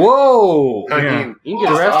 Whoa, Yeah. whoa. I Yeah. mean, You can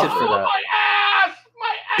get arrested for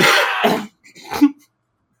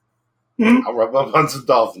that. I'll rub up on some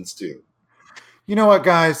dolphins too. You know what,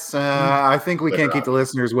 guys? I think we can't keep the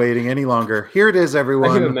listeners waiting any longer. Here it is, Are you a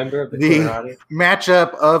everyone. member of the The- Colorado?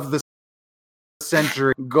 Matchup of the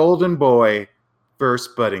century: Golden Boy versus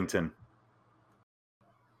Buddington.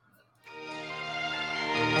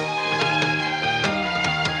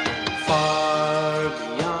 Far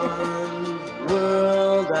beyond the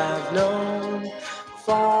world I've known,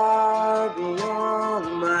 far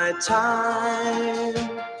beyond my time.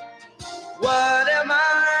 What am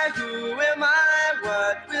I? Who am I?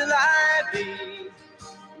 What will I be?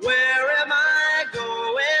 Where am I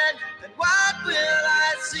going? And what will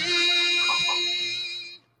I see?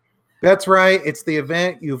 That's right. It's the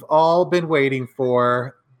event you've all been waiting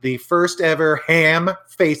for. The first ever ham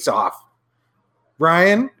face-off.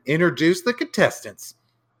 Ryan, introduce the contestants.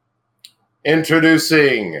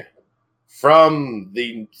 Introducing from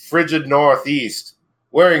the frigid Northeast,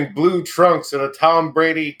 wearing blue trunks and a Tom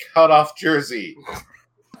Brady cutoff jersey,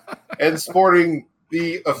 and sporting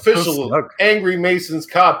the official snug. Angry Masons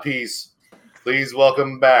codpiece. Please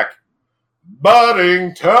welcome back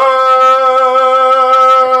Buddington.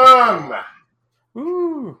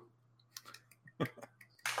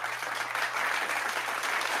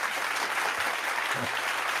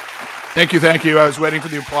 Thank you. I was waiting for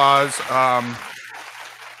the applause.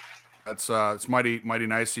 It's mighty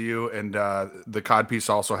nice of you, and the cod piece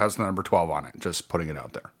also has the number 12 on it. Just putting it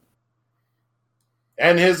out there.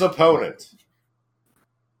 And his opponent,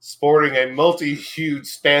 sporting a multi-hued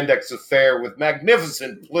spandex affair with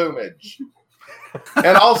magnificent plumage,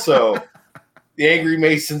 and also the Angry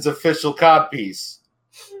Mason's official codpiece.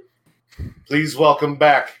 Please welcome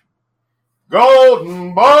back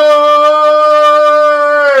Golden Boy!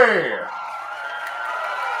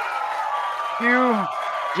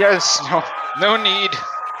 Yes, no need.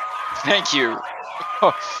 Thank you.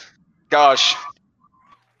 Oh, gosh.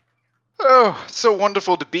 Oh, so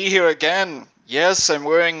wonderful to be here again. Yes, I'm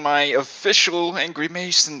wearing my official Angry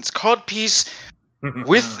Mason's codpiece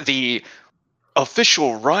with the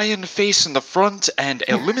official Ryan face in the front and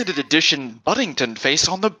a limited edition Buddington face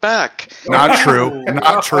on the back. Not true.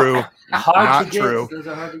 Not true. Not true.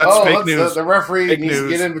 That's fake news. The referee Fake needs news.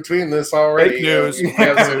 to get in between this already. Fake news.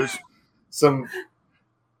 Fake news. Some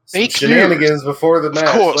Fake shenanigans before the match.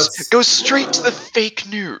 Of course. Go straight to the fake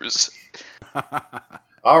news.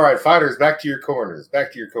 All right, fighters, back to your corners.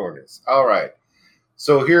 All right.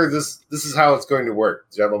 So here, this is how it's going to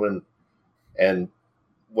work, gentlemen, and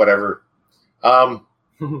whatever. There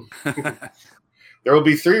will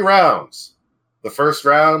be 3 rounds. The first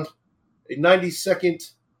round, a 90-second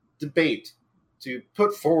debate to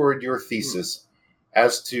put forward your thesis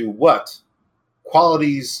as to what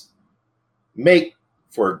qualities make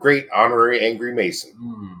for a great honorary Angry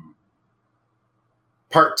Mason.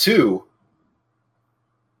 Part 2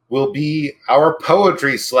 will be our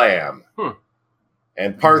poetry slam.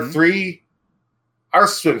 And part 3, our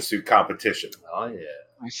swimsuit competition. Oh, yeah.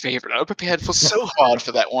 My favorite. I prepared for so hard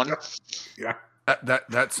for that one. Yeah.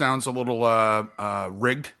 That sounds a little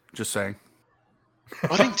rigged, just saying.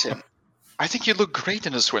 Buddington, I think you look great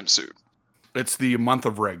in a swimsuit. It's the month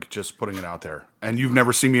of rig, just putting it out there. And you've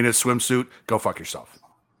never seen me in a swimsuit, go fuck yourself.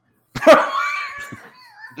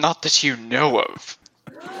 Not that you know of.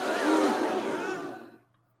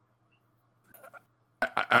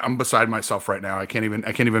 I'm beside myself right now. I can't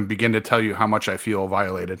even begin to tell you how much I feel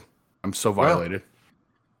violated. I'm so violated.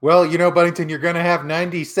 Well, Buddington, you're going to have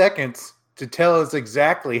 90 seconds to tell us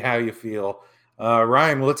exactly how you feel.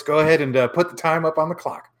 Ryan, let's go ahead and put the time up on the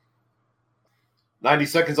clock. 90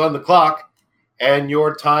 seconds on the clock, and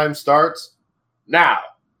your time starts now.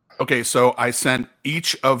 Okay, so I sent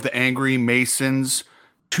each of the Angry Masons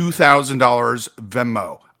 $2,000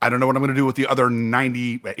 Venmo. I don't know what I'm going to do with the other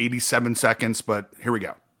 87 seconds, but here we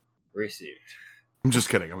go. Received. I'm just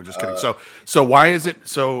kidding. So why is it?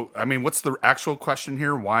 So, I mean, what's the actual question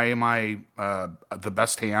here? Why am I the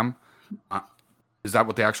best ham? Is that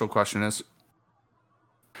what the actual question is?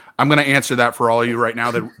 I'm going to answer that for all of you right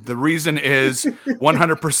now. The reason is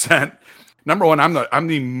 100%. Number one, I'm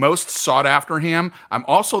the most sought after ham. I'm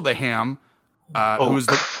also the ham who's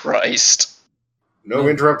the Christ. No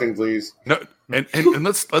interrupting, please. No, and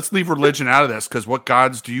let's leave religion out of this, because what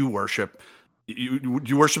gods do you worship?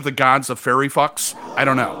 You worship the gods of fairy fucks? I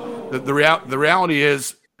don't know. The reality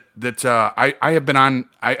is that I've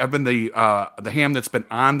been the ham that's been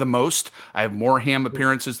on the most. I have more ham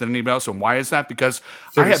appearances than anybody else. And why is that? Because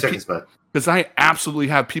 30 seconds, man. Because I absolutely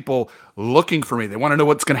have people looking for me. They want to know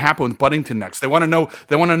what's going to happen with Buddington next. They want to know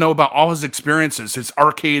about all his experiences, his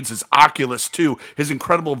arcades, his Oculus 2, his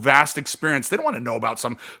incredible vast experience. They don't want to know about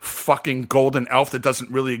some fucking golden elf that doesn't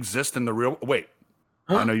really exist in the real. Wait,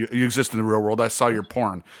 I know you exist in the real world. I saw your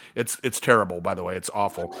porn. It's terrible, by the way. It's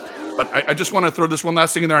awful. But I just want to throw this one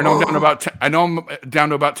last thing in there. I know I'm down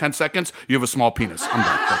to about 10 seconds. You have a small penis. I'm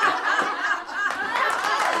done. Thank you.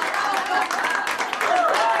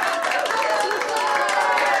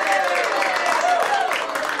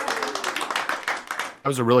 That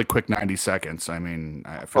was a really quick 90 seconds. I mean,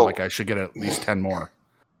 I feel like I should get at least 10 more.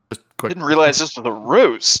 Just quick. Didn't realize this was a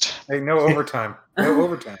roast. Hey, no overtime. No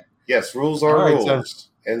overtime. Yes, rules are rules.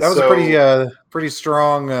 And that was a pretty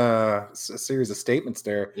strong series of statements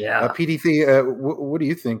there. Yeah. PDC, what do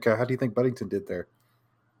you think? How do you think Buddington did there?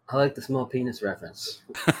 I like the small penis reference.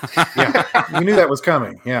 Yeah, you knew that was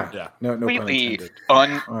coming. Yeah. No Completely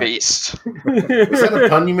pun intended. unbased. Was that a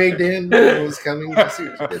pun you made, Dan? It was coming. I see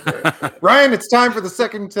what you did there. Ryan, it's time for the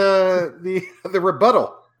second, the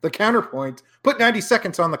rebuttal, the counterpoint. Put 90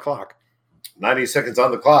 seconds on the clock. 90 seconds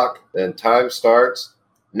on the clock, and time starts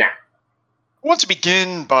now. I want to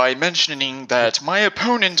begin by mentioning that my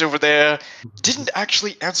opponent over there didn't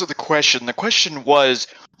actually answer the question. The question was,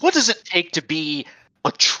 what does it take to be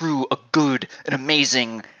a good, an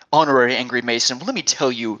amazing honorary Angry Mason? Well, let me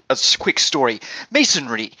tell you a quick story.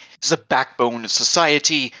 Masonry is the backbone of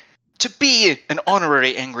society. To be an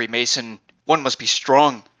honorary Angry Mason, one must be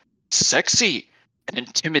strong. sexy and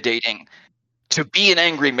intimidating. To be an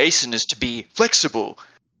angry Mason is to be flexible.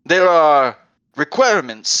 There are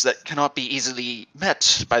requirements that cannot be easily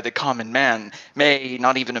met by the common man, may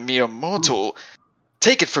not even a mere mortal.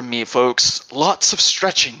 Take it from me, folks, lots of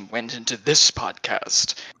stretching went into this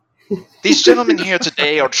podcast. These gentlemen here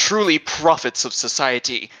today are truly prophets of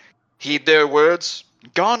society. Heed their words,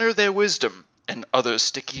 garner their wisdom, and other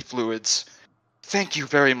sticky fluids. Thank you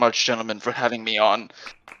very much, gentlemen, for having me on.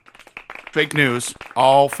 Fake news.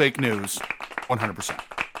 All fake news. 100%.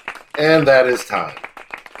 And that is time.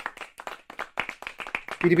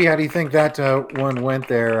 PDB, how do you think that one went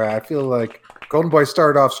there? I feel like Golden Boy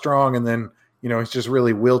started off strong and then, he's just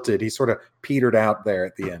really wilted. He sort of petered out there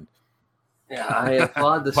at the end. Yeah, I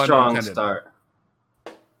applaud the Pun strong intended. start.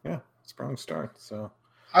 Yeah, strong start. So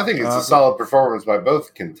I think it's a solid performance by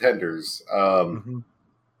both contenders.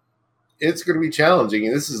 It's going to be challenging,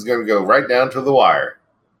 and this is going to go right down to the wire.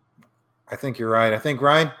 I think you're right. I think,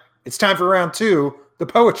 Ryan, it's time for round 2, the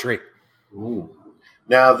poetry. Ooh.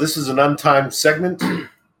 Now, this is an untimed segment.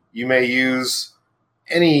 You may use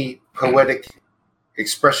any poetic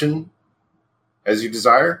expression as you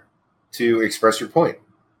desire to express your point.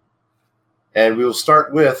 And we will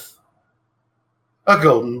start with a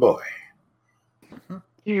golden boy.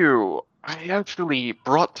 I actually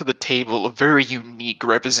brought to the table a very unique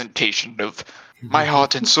representation of my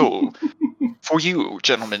heart and soul for you,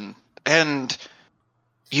 gentlemen, and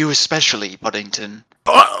you especially, Buddington.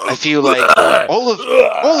 I feel like all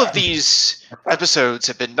of these episodes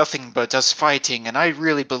have been nothing but us fighting, and I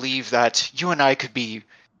really believe that you and I could be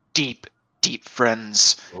deep, deep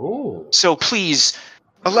friends. Ooh. So please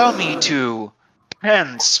allow me to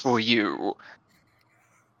pants for you.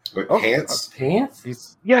 But Oh, pants?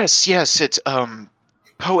 Pants? Yes, it's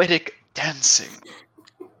poetic dancing.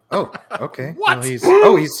 Oh, okay. What?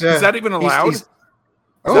 Well, he's Is that even allowed?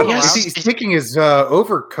 Oh, Yes. he's taking his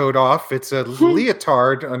overcoat off. It's a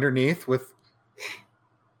leotard underneath with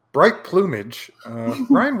bright plumage.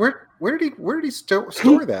 Ryan, where did he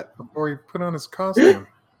store that before he put on his costume?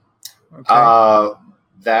 Okay.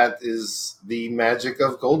 That is the magic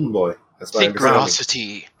of Golden Boy. That's my understanding.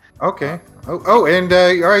 Synchronicity. Okay. Oh, and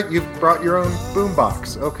all right, you've brought your own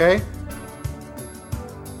boombox. Okay.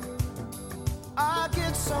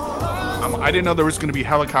 I didn't know there was going to be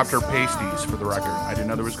helicopter pasties, for the record. I didn't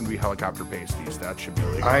know there was going to be helicopter pasties. That should be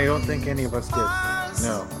legal. I don't think any of us did.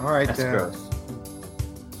 No. All right. That's gross.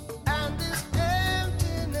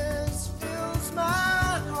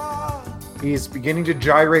 He's beginning to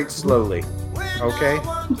gyrate slowly. Okay.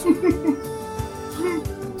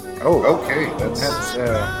 Oh, Okay, that's It's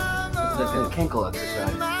a Kinkle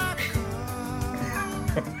exercise.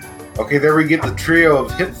 okay. There we get the trio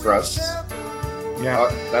of hip thrusts. yeah.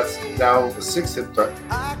 That's now 6 hip thrusts.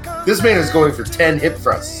 This man is going for 10 hip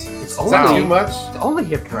thrusts. Is that only- too much? It's only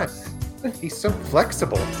hip thrust. He's so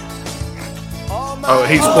flexible. Oh,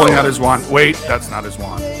 he's pulling out his wand. Wait, that's not his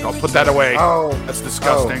wand. Don't put that away. Oh, That's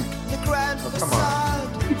disgusting. come on.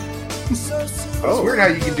 It's weird how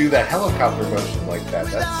you can do that helicopter motion like that.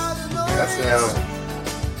 That's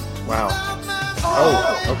Wow.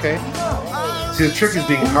 Oh, okay. See, the trick is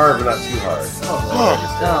being hard, but not too hard.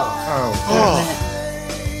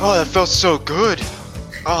 Oh, that felt so good.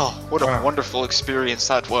 Oh, what a Wow. wonderful experience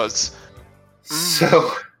that was.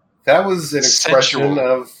 So that was an expression Sensual.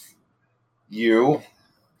 of you.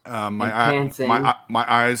 My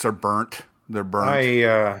eyes are burnt. They're burnt.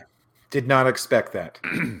 I did not expect that.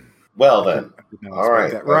 Well then, Did not All expect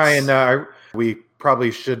right, that. let's- Ryan, we probably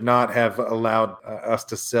should not have allowed us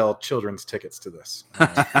to sell children's tickets to this.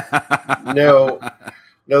 no,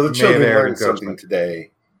 the May children there learned go. something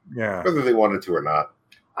today, Yeah. whether they wanted to or not.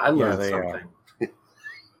 I learned they, something.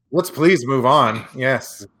 Let's please move on.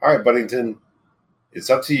 Yes. All right, Buddington, it's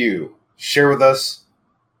up to you. Share with us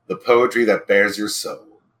the poetry that bears your soul.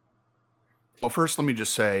 Well, first, let me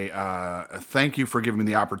just say thank you for giving me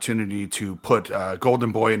the opportunity to put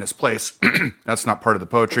Golden Boy in his place. That's not part of the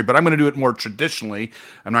poetry, but I'm going to do it more traditionally.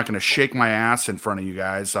 I'm not going to shake my ass in front of you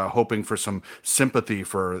guys, hoping for some sympathy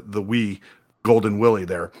for the wee Golden Willie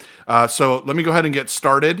there. So let me go ahead and get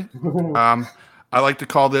started. I like to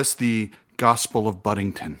call this the Gospel of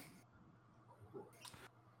Buddington.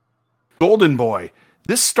 Golden Boy,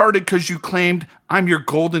 this started because you claimed I'm your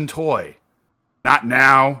golden toy. Not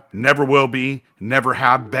now, never will be, never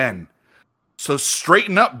have been. So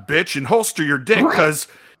straighten up, bitch, and holster your dick, because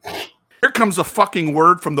here comes a fucking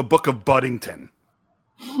word from the Book of Buddington.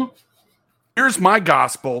 Here's my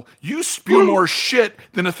gospel. You spew more shit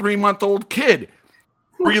than a 3-month-old kid.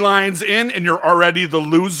 3 lines in, and you're already the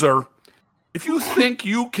loser. If you think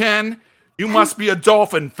you can, you must be a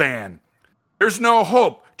Dolphin fan. There's no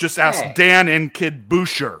hope. Just ask Dan and Kid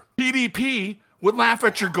Boucher. PDP would laugh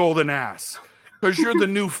at your golden ass because you're the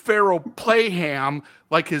new Pharaoh Playham,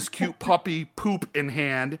 like his cute puppy poop in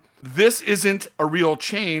hand. This isn't a real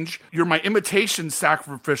change. You're my imitation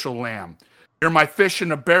sacrificial lamb. You're my fish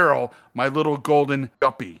in a barrel, my little golden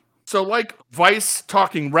guppy. So like Vice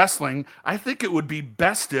talking wrestling, I think it would be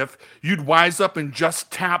best if you'd wise up and just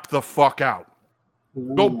tap the fuck out.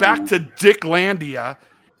 Go back to Dicklandia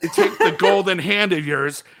and take the golden hand of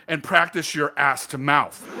yours and practice your ass to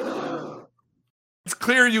mouth. It's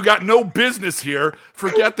clear you got no business here.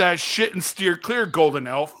 Forget that shit and steer clear, Golden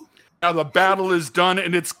Elf. Now the battle is done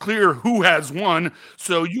and it's clear who has won,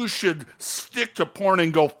 so you should stick to porn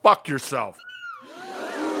and go fuck yourself.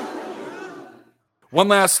 One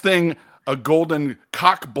last thing, a golden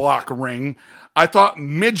cock block ring. I thought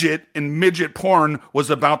midget and midget porn was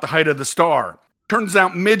about the height of the star. Turns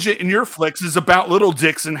out midget in your flicks is about little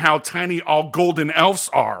dicks and how tiny all golden elves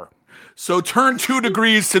are. So turn 2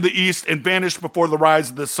 degrees to the east and vanish before the rise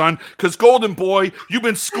of the sun, because Golden Boy, you've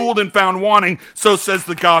been schooled and found wanting, so says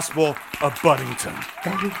the gospel of Buddington.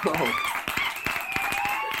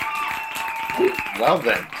 Well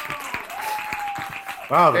then.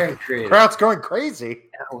 Wow, Very the creative. crowd's going crazy.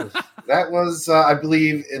 That was, I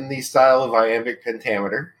believe, in the style of iambic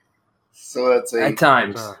pentameter. So that's a... At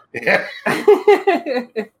times. Yeah.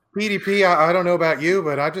 PDP, I don't know about you,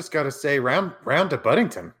 but I just got to say, round to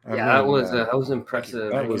Buddington. I mean, that was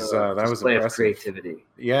impressive. that was display of impressive. creativity.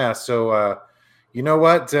 Yeah, so you know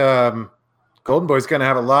what? Golden Boy's going to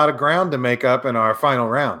have a lot of ground to make up in our final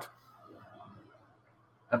round.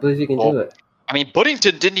 I believe you can do it. I mean,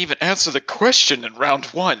 Buddington didn't even answer the question in round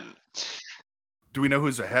 1. Do we know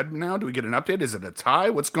who's ahead now? Do we get an update? Is it a tie?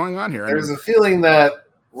 What's going on here? There's a feeling that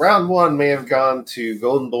round 1 may have gone to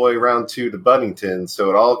Golden Boy, round 2 to Buddington, so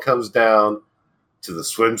it all comes down to the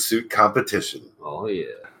swimsuit competition. Oh, yeah.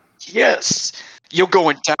 Yes, you're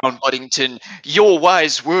going down, Buddington. Your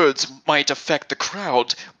wise words might affect the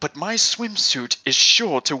crowd, but my swimsuit is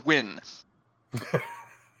sure to win.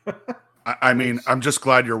 I mean, I'm just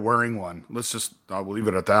glad you're wearing one. We'll leave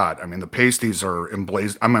it at that. I mean, the pasties are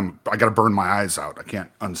emblazoned. I got to burn my eyes out. I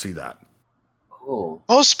can't unsee that. Oh.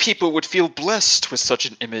 Most people would feel blessed with such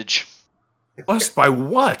an image. Blessed by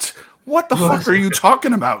what? What the fuck are you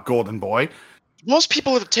talking about, Golden Boy? Most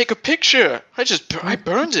people would take a picture. I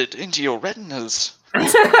burned it into your retinas. You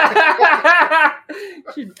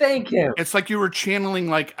should thank him. It's like you were channeling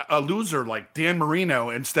like a loser, like Dan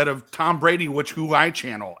Marino, instead of Tom Brady, who I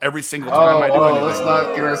channel every single time I do anything. Let's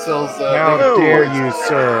not get ourselves... How dare you,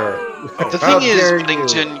 sir? The How thing is, dare you.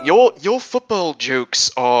 Buddington, your football jokes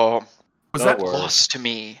are Was that lost to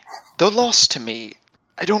me. They're lost to me.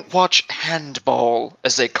 I don't watch handball,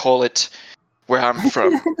 as they call it, where I'm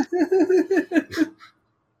from.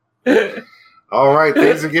 All right,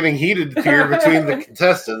 things are getting heated here between the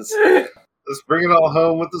contestants. Let's bring it all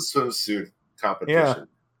home with the swimsuit competition.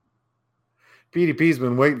 PDP's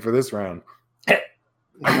been waiting for this round.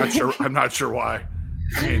 I'm not sure why.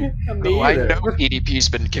 I mean, I know PDP's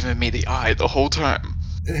been giving me the eye the whole time.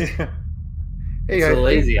 Hey, It's a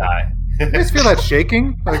lazy eye. you guys feel that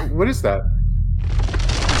shaking? Like, what is that?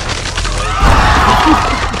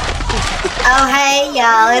 Oh, hey,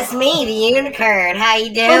 y'all, it's me, the unicorn. How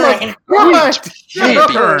you doing? What?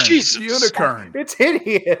 Unicorn. Jesus. Unicorn. It's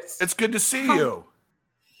hideous. It's good to see you.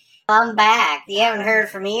 I'm back. You haven't heard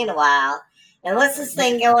from me in a while. And what's this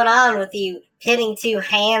thing going on with you pitting 2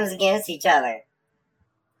 hams against each other?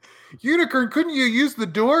 Unicorn, couldn't you use the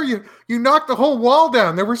door? You knocked the whole wall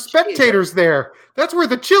down. There were spectators there. That's where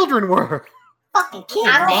the children were. Fucking kids.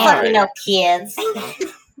 I don't fucking know kids.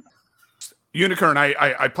 Unicorn,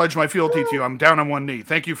 I pledge my fealty to you. I'm down on one knee.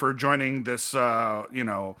 Thank you for joining this, What a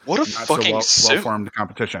not fucking so well-formed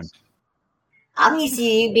competition. I'm used to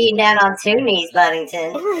you being down on 2 knees,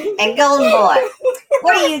 Buddington. And Golden Boy,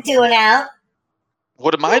 what are you doing out?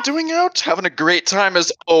 What am I doing out? Having a great time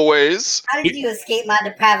as always. How did you escape my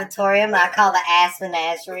depravatorium I call the ass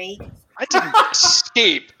menagerie? I didn't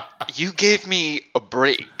escape. You gave me a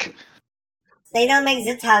break. They don't make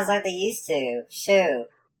zip ties like they used to. Shoo.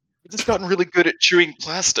 I've just gotten really good at chewing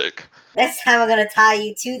plastic. Next time I'm gonna tie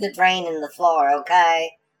you to the drain in the floor,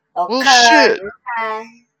 okay? Okay. Well, shit.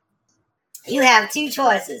 Okay. You have 2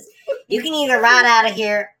 choices. You can either ride out of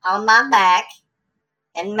here on my back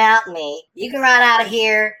and mount me. You can ride out of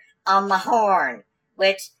here on my horn,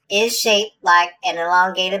 which is shaped like an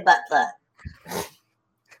elongated butt plug.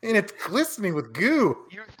 And it's glistening with goo.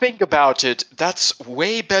 You think about it, that's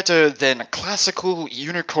way better than a classical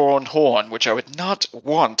unicorn horn, which I would not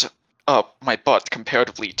want up my butt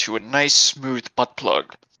comparatively to a nice, smooth butt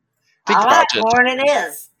plug. Think All right, about it. horn it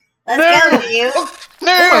is. Let's go, you. Oh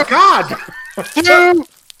my God! No!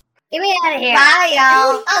 Get me out of here. Bye,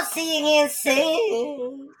 y'all. I'll see you again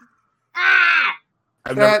soon. Ah!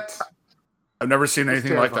 I've never seen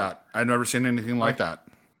anything like terrifying. that. I've never seen anything like that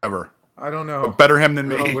ever. I don't know. But better him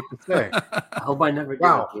than I don't know me. what to say. I hope I never do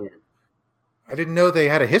Wow. again. I didn't know they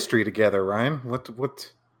had a history together, Ryan.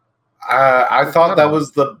 What? I thought that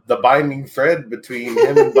was the binding thread between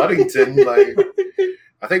him and Buddington. Like,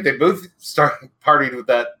 I think they both partied with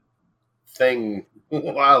that thing a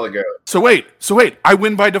while ago. So wait. I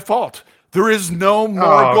win by default. There is no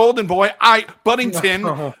more Golden Boy. Buddington,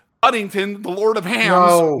 No. Buddington, the Lord of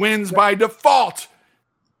Hams, wins by default.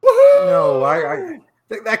 No,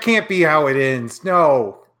 that can't be how it ends.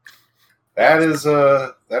 No. That is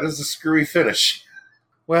a screwy finish.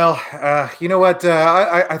 Well, you know what?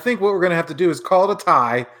 I think what we're going to have to do is call it a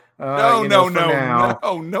tie. No.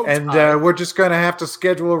 And we're just going to have to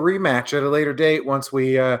schedule a rematch at a later date once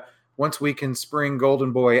we can spring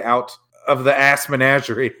Golden Boy out of the ass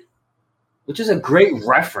menagerie. Which is a great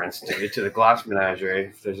reference to the Gloss Menagerie.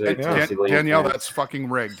 If there's a Danielle, that's fucking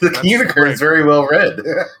rigged. The That's unicorn rigged. is very well read.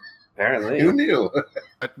 Apparently. Who knew?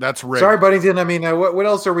 That's rigged. Sorry, Buddington. I mean, what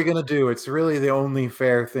else are we going to do? It's really the only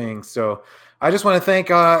fair thing. So I just want to thank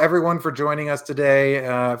everyone for joining us today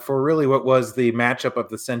for really what was the matchup of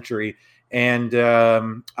the century. And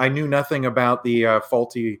I knew nothing about the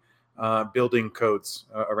faulty building codes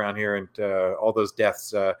around here and all those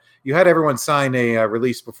deaths. You had everyone sign a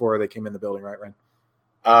release before they came in the building, right, Ren?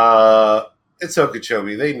 It's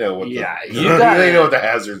Okeechobee. They know what they know what the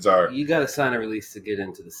hazards are. You got to sign a release to get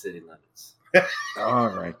into the city limits. All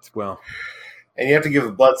right. Well, and you have to give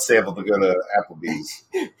a blood sample to go to Applebee's.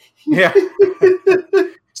 Yeah.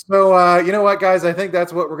 So, you know what, guys? I think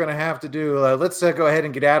that's what we're going to have to do. Let's go ahead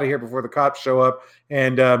and get out of here before the cops show up,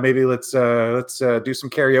 and maybe let's do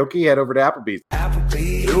some karaoke. Head over to Applebee's.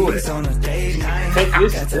 Do it. Take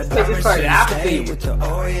this part of Applebee's. With the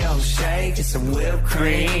Oreo shake and some whipped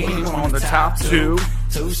cream on the top two.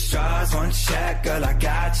 2 straws, 1 check, girl, I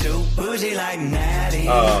got you. Bougie like Natty.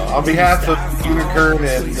 On behalf of Unicorn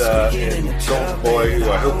and Golden Boy,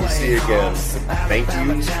 who I hope we see again, thank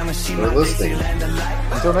you for listening.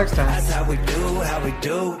 Until next time. That's how we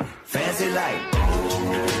do. Fancy like.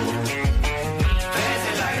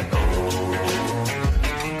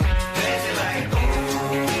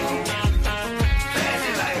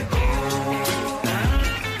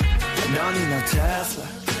 Don't need no Tesla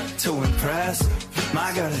to impress her.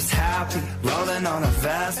 My girl is happy, rolling on a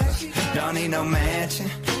Vespa. Don't need no mansion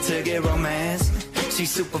to get romance.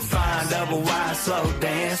 She's super fine, double wide, slow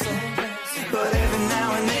dancing. But every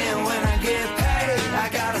now and then when I get paid, I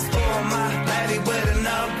gotta spoil my baby with an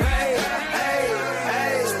upgrade.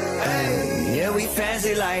 Hey. Yeah, we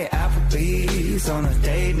fancy like Applebee's on a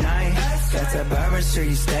date night. That's a Bourbon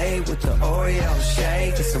Street steak with the Oreo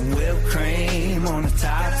shake and some whipped cream on the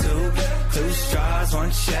top two. 2 straws,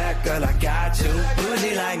 1 check, girl, I got you.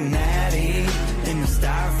 Bougie like Natty in the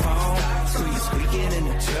styrofoam. Squeak squeaking in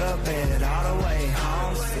the truck, headed all the way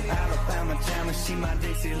home. Alabama jammer, she my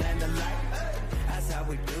Dixieland delight. That's how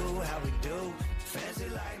we do, Fancy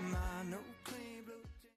like my new clean.